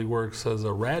actively works as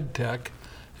a rad tech,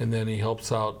 and then he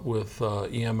helps out with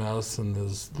EMS and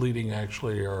is leading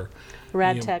actually our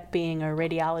rad tech being a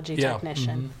radiology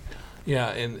technician. Mm-hmm. Yeah,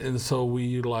 and so we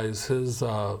utilize his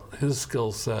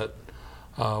skill set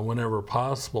whenever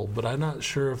possible, but I'm not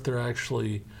sure if they're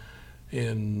actually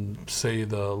in, say,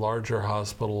 the larger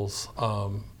hospitals.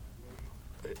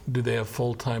 Do they have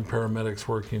full-time paramedics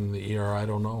working in the ER? I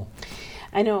don't know.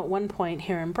 I know at one point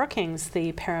here in Brookings,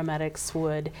 the paramedics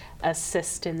would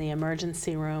assist in the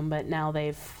emergency room, but now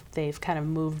they've kind of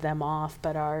moved them off.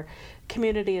 But our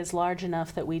community is large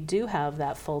enough that we do have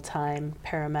that full-time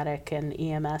paramedic and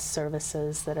EMS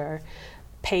services that are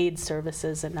paid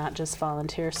services and not just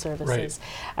volunteer services. Right.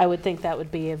 I would think that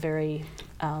would be a very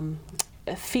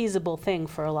feasible thing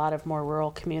for a lot of more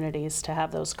rural communities to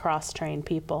have those cross-trained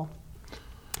people.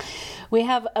 We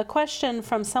have a question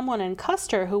from someone in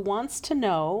Custer who wants to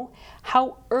know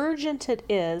how urgent it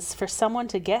is for someone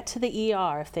to get to the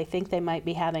ER if they think they might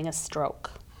be having a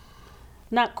stroke.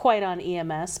 Not quite on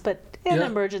EMS, but in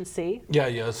emergency. Yeah,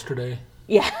 yesterday.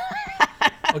 Yeah.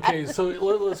 Okay, so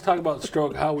let's talk about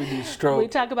stroke, how we do stroke. We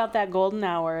talk about that golden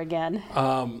hour again.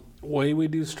 Way we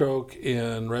do stroke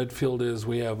in Redfield is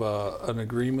we have an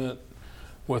agreement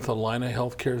with Allina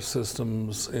Healthcare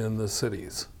Systems in the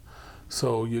cities.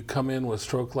 So you come in with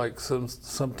stroke-like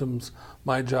symptoms.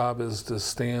 My job is to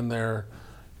stand there,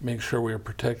 make sure we are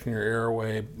protecting your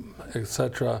airway,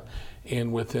 etc.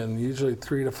 And within usually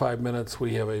 3 to 5 minutes,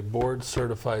 we have a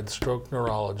board-certified stroke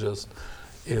neurologist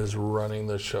is running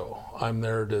the show. I'm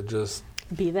there to just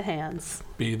be the hands.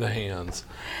 Be the hands.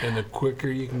 And the quicker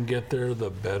you can get there, the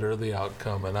better the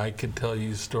outcome. And I can tell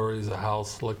you stories of how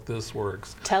slick this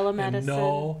works. Telemedicine. And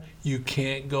no, you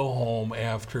can't go home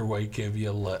after we give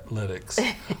you lytics.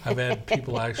 I've had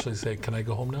people actually say, can I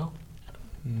go home now?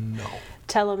 No.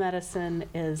 Telemedicine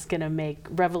is going to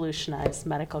revolutionize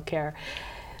medical care.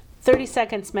 30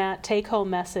 seconds, Matt. Take-home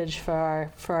message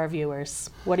for our viewers.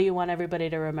 What do you want everybody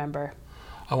to remember?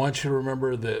 I want you to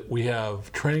remember that we have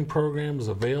training programs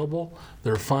available.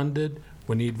 They're funded.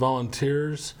 We need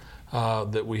volunteers,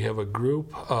 that we have a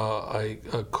group,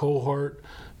 a cohort,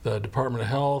 the Department of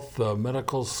Health, the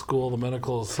medical school, the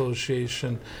medical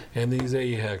association, and these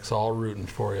AHECs all rooting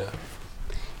for you.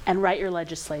 And write your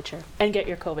legislature and get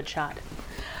your COVID shot.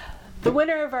 The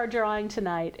winner of our drawing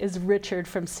tonight is Richard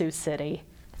from Sioux City.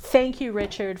 Thank you,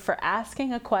 Richard, for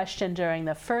asking a question during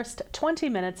the first 20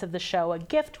 minutes of the show. A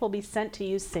gift will be sent to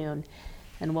you soon,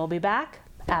 and we'll be back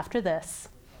after this.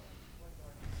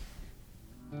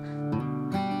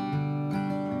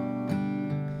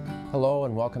 Hello,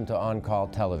 and welcome to On Call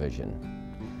Television.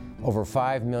 Over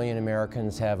 5 million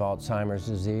Americans have Alzheimer's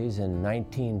disease, and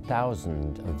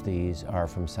 19,000 of these are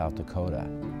from South Dakota.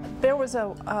 There was a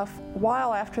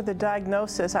while after the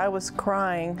diagnosis, I was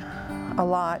crying a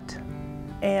lot.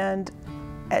 And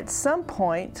at some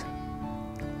point,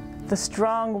 the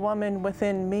strong woman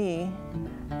within me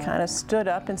kind of stood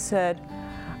up and said,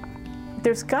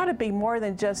 there's got to be more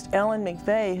than just Ellen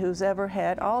McVeigh who's ever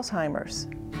had Alzheimer's.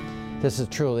 This is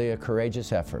truly a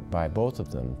courageous effort by both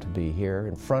of them to be here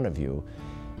in front of you,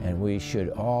 and we should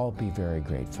all be very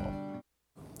grateful.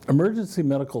 Emergency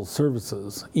medical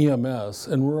services, EMS,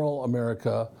 in rural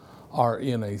America are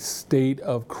in a state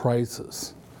of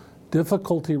crisis.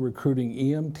 Difficulty recruiting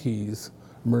EMTs,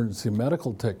 emergency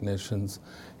medical technicians,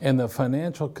 and the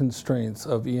financial constraints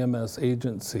of EMS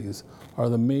agencies are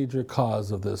the major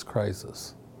cause of this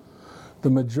crisis. The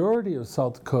majority of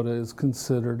South Dakota is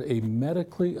considered a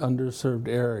medically underserved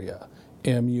area,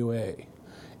 MUA,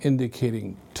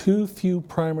 indicating too few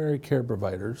primary care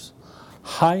providers,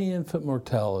 high infant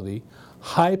mortality,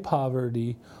 high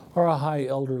poverty, or a high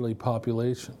elderly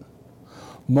population.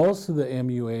 Most of the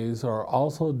MUAs are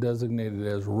also designated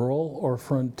as rural or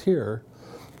frontier,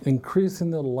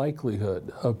 increasing the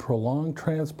likelihood of prolonged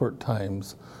transport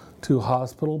times to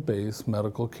hospital-based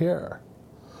medical care.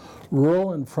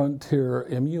 Rural and frontier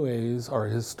MUAs are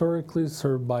historically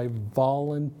served by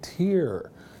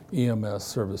volunteer EMS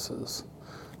services.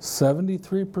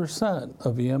 73%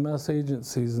 of EMS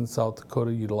agencies in South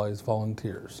Dakota utilize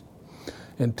volunteers.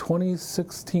 In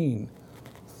 2016,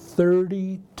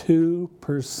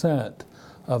 32%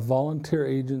 of volunteer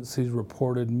agencies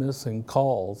reported missing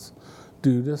calls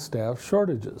due to staff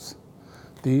shortages.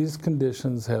 These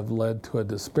conditions have led to a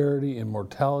disparity in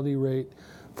mortality rate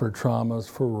for traumas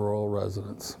for rural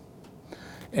residents.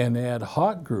 An ad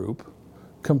hoc group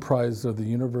comprised of the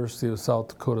University of South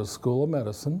Dakota School of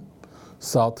Medicine,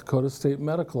 South Dakota State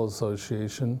Medical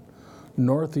Association,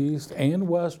 Northeast and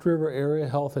West River Area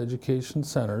Health Education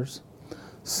Centers,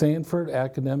 Sanford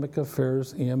Academic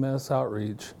Affairs EMS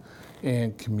Outreach,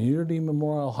 and Community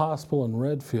Memorial Hospital in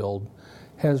Redfield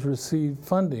has received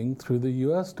funding through the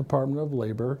U.S. Department of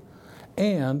Labor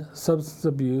and Substance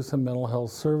Abuse and Mental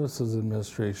Health Services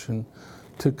Administration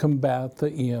to combat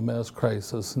the EMS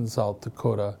crisis in South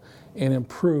Dakota and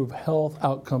improve health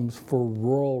outcomes for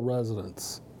rural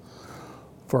residents.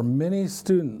 For many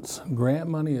students, grant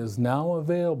money is now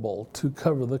available to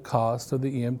cover the cost of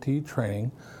the EMT training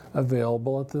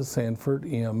available at the Sanford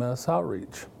EMS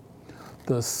Outreach.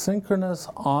 The synchronous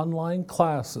online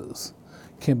classes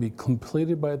can be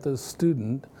completed by the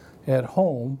student at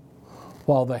home,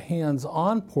 while the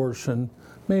hands-on portion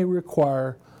may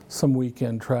require some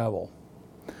weekend travel.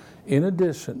 In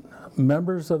addition,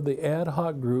 members of the ad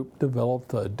hoc group developed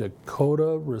the Dakota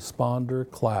Responder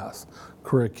Class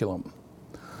curriculum,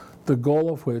 the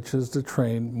goal of which is to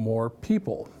train more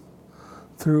people.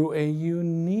 Through a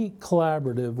unique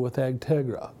collaborative with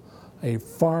Agtegra, a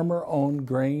farmer-owned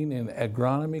grain and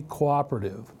agronomy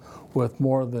cooperative with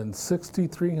more than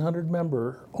 6,300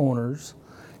 member owners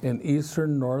in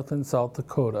eastern North and South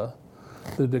Dakota,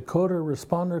 the Dakota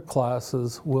Responder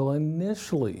classes will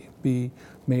initially be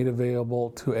made available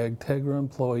to Agtegra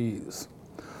employees.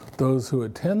 Those who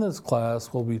attend this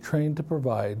class will be trained to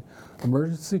provide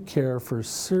emergency care for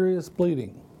serious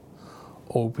bleeding,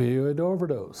 opioid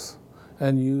overdose,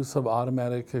 and use of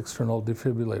automatic external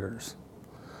defibrillators.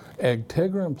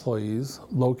 Agtegra employees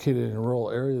located in rural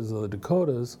areas of the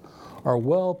Dakotas are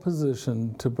well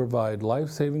positioned to provide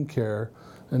life-saving care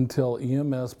until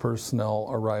EMS personnel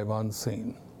arrive on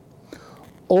scene.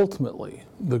 Ultimately,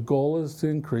 the goal is to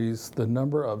increase the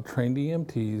number of trained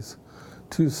EMTs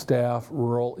to staff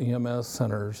rural EMS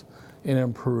centers and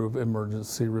improve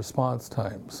emergency response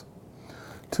times.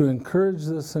 To encourage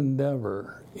this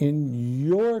endeavor in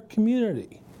your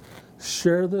community,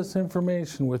 share this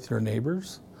information with your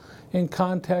neighbors and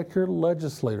contact your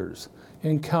legislators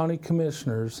and county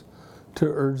commissioners to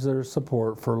urge their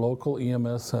support for local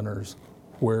EMS centers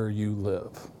where you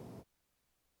live.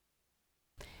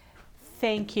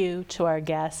 Thank you to our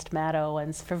guest, Matt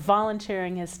Owens, for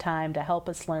volunteering his time to help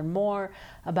us learn more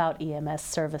about EMS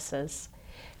services.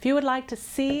 If you would like to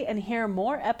see and hear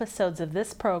more episodes of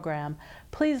this program,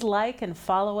 please like and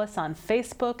follow us on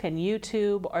Facebook and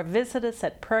YouTube, or visit us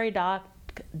at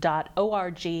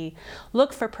prairiedoc.org.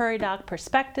 Look for Prairie Doc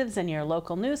Perspectives in your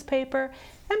local newspaper,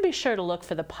 and be sure to look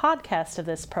for the podcast of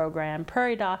this program,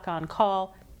 Prairie Doc On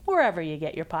Call, wherever you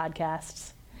get your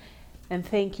podcasts. And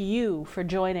thank you for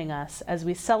joining us as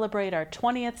we celebrate our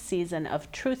 20th season of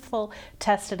truthful,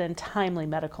 tested, and timely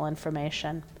medical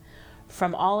information.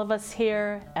 From all of us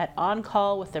here at On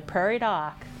Call with the Prairie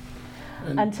Doc,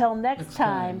 until next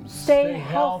time, stay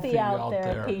healthy out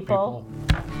there, people.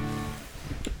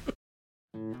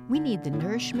 We need the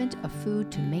nourishment of food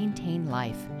to maintain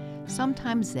life.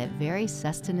 Sometimes that very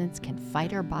sustenance can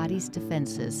fight our body's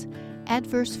defenses.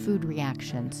 Adverse food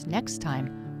reactions. Next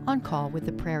time, On Call with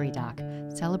the Prairie Doc,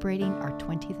 celebrating our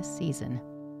 20th season.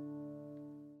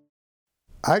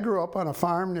 I grew up on a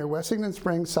farm near Wessington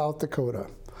Springs, South Dakota.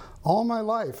 All my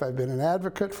life, I've been an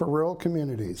advocate for rural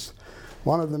communities.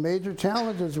 One of the major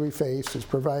challenges we face is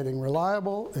providing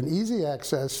reliable and easy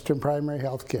access to primary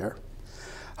health care.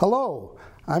 Hello,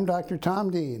 I'm Dr.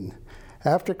 Tom Dean.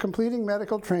 After completing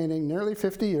medical training nearly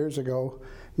 50 years ago,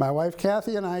 my wife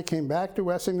Kathy and I came back to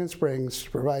Wessington Springs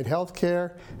to provide health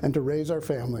care and to raise our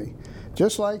family.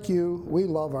 Just like you, we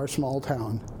love our small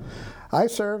town. I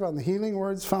serve on the Healing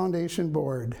Words Foundation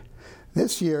board.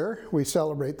 This year, we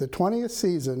celebrate the 20th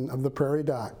season of the Prairie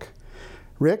Doc.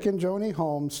 Rick and Joni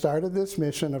Holmes started this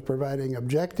mission of providing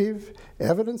objective,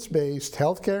 evidence-based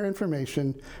healthcare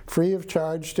information free of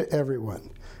charge to everyone,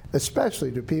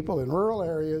 especially to people in rural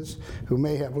areas who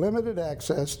may have limited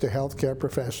access to healthcare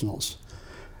professionals.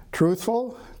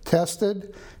 Truthful,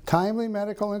 tested, timely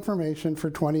medical information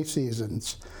for 20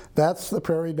 seasons. That's the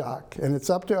Prairie Doc, and it's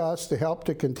up to us to help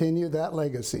to continue that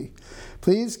legacy.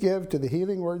 Please give to the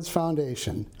Healing Words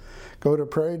Foundation. Go to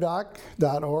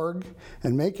prairiedoc.org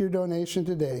and make your donation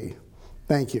today.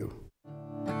 Thank you.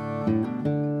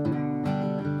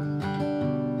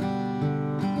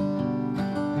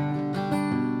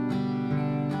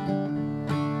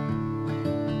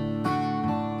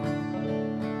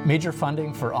 Major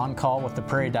funding for On Call with the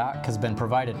Prairie Doc has been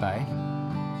provided by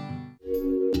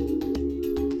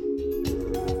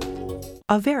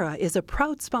Avera is a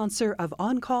proud sponsor of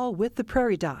On Call with the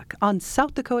Prairie Doc on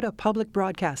South Dakota Public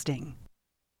Broadcasting.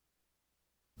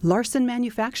 Larson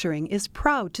Manufacturing is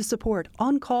proud to support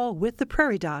On Call with the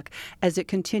Prairie Doc as it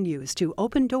continues to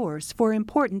open doors for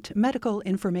important medical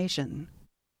information.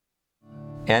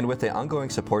 And with the ongoing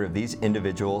support of these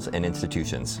individuals and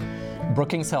institutions.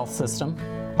 Brookings Health System,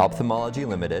 Ophthalmology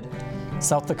Limited,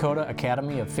 South Dakota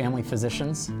Academy of Family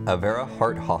Physicians, Avera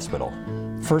Heart Hospital,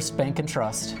 First Bank and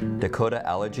Trust, Dakota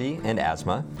Allergy and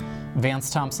Asthma, Vance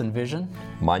Thompson Vision,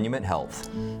 Monument Health,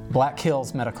 Black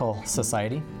Hills Medical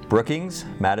Society, Brookings,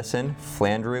 Madison,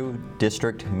 Flandreau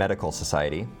District Medical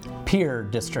Society, Pierre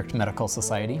District Medical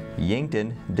Society,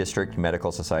 Yankton District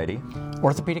Medical Society,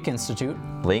 Orthopedic Institute,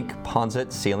 Link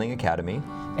Ponzett Sailing Academy,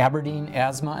 Aberdeen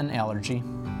Asthma and Allergy,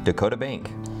 Dakota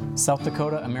Bank, South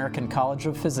Dakota American College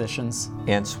of Physicians,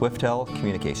 and Swiftel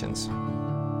Communications.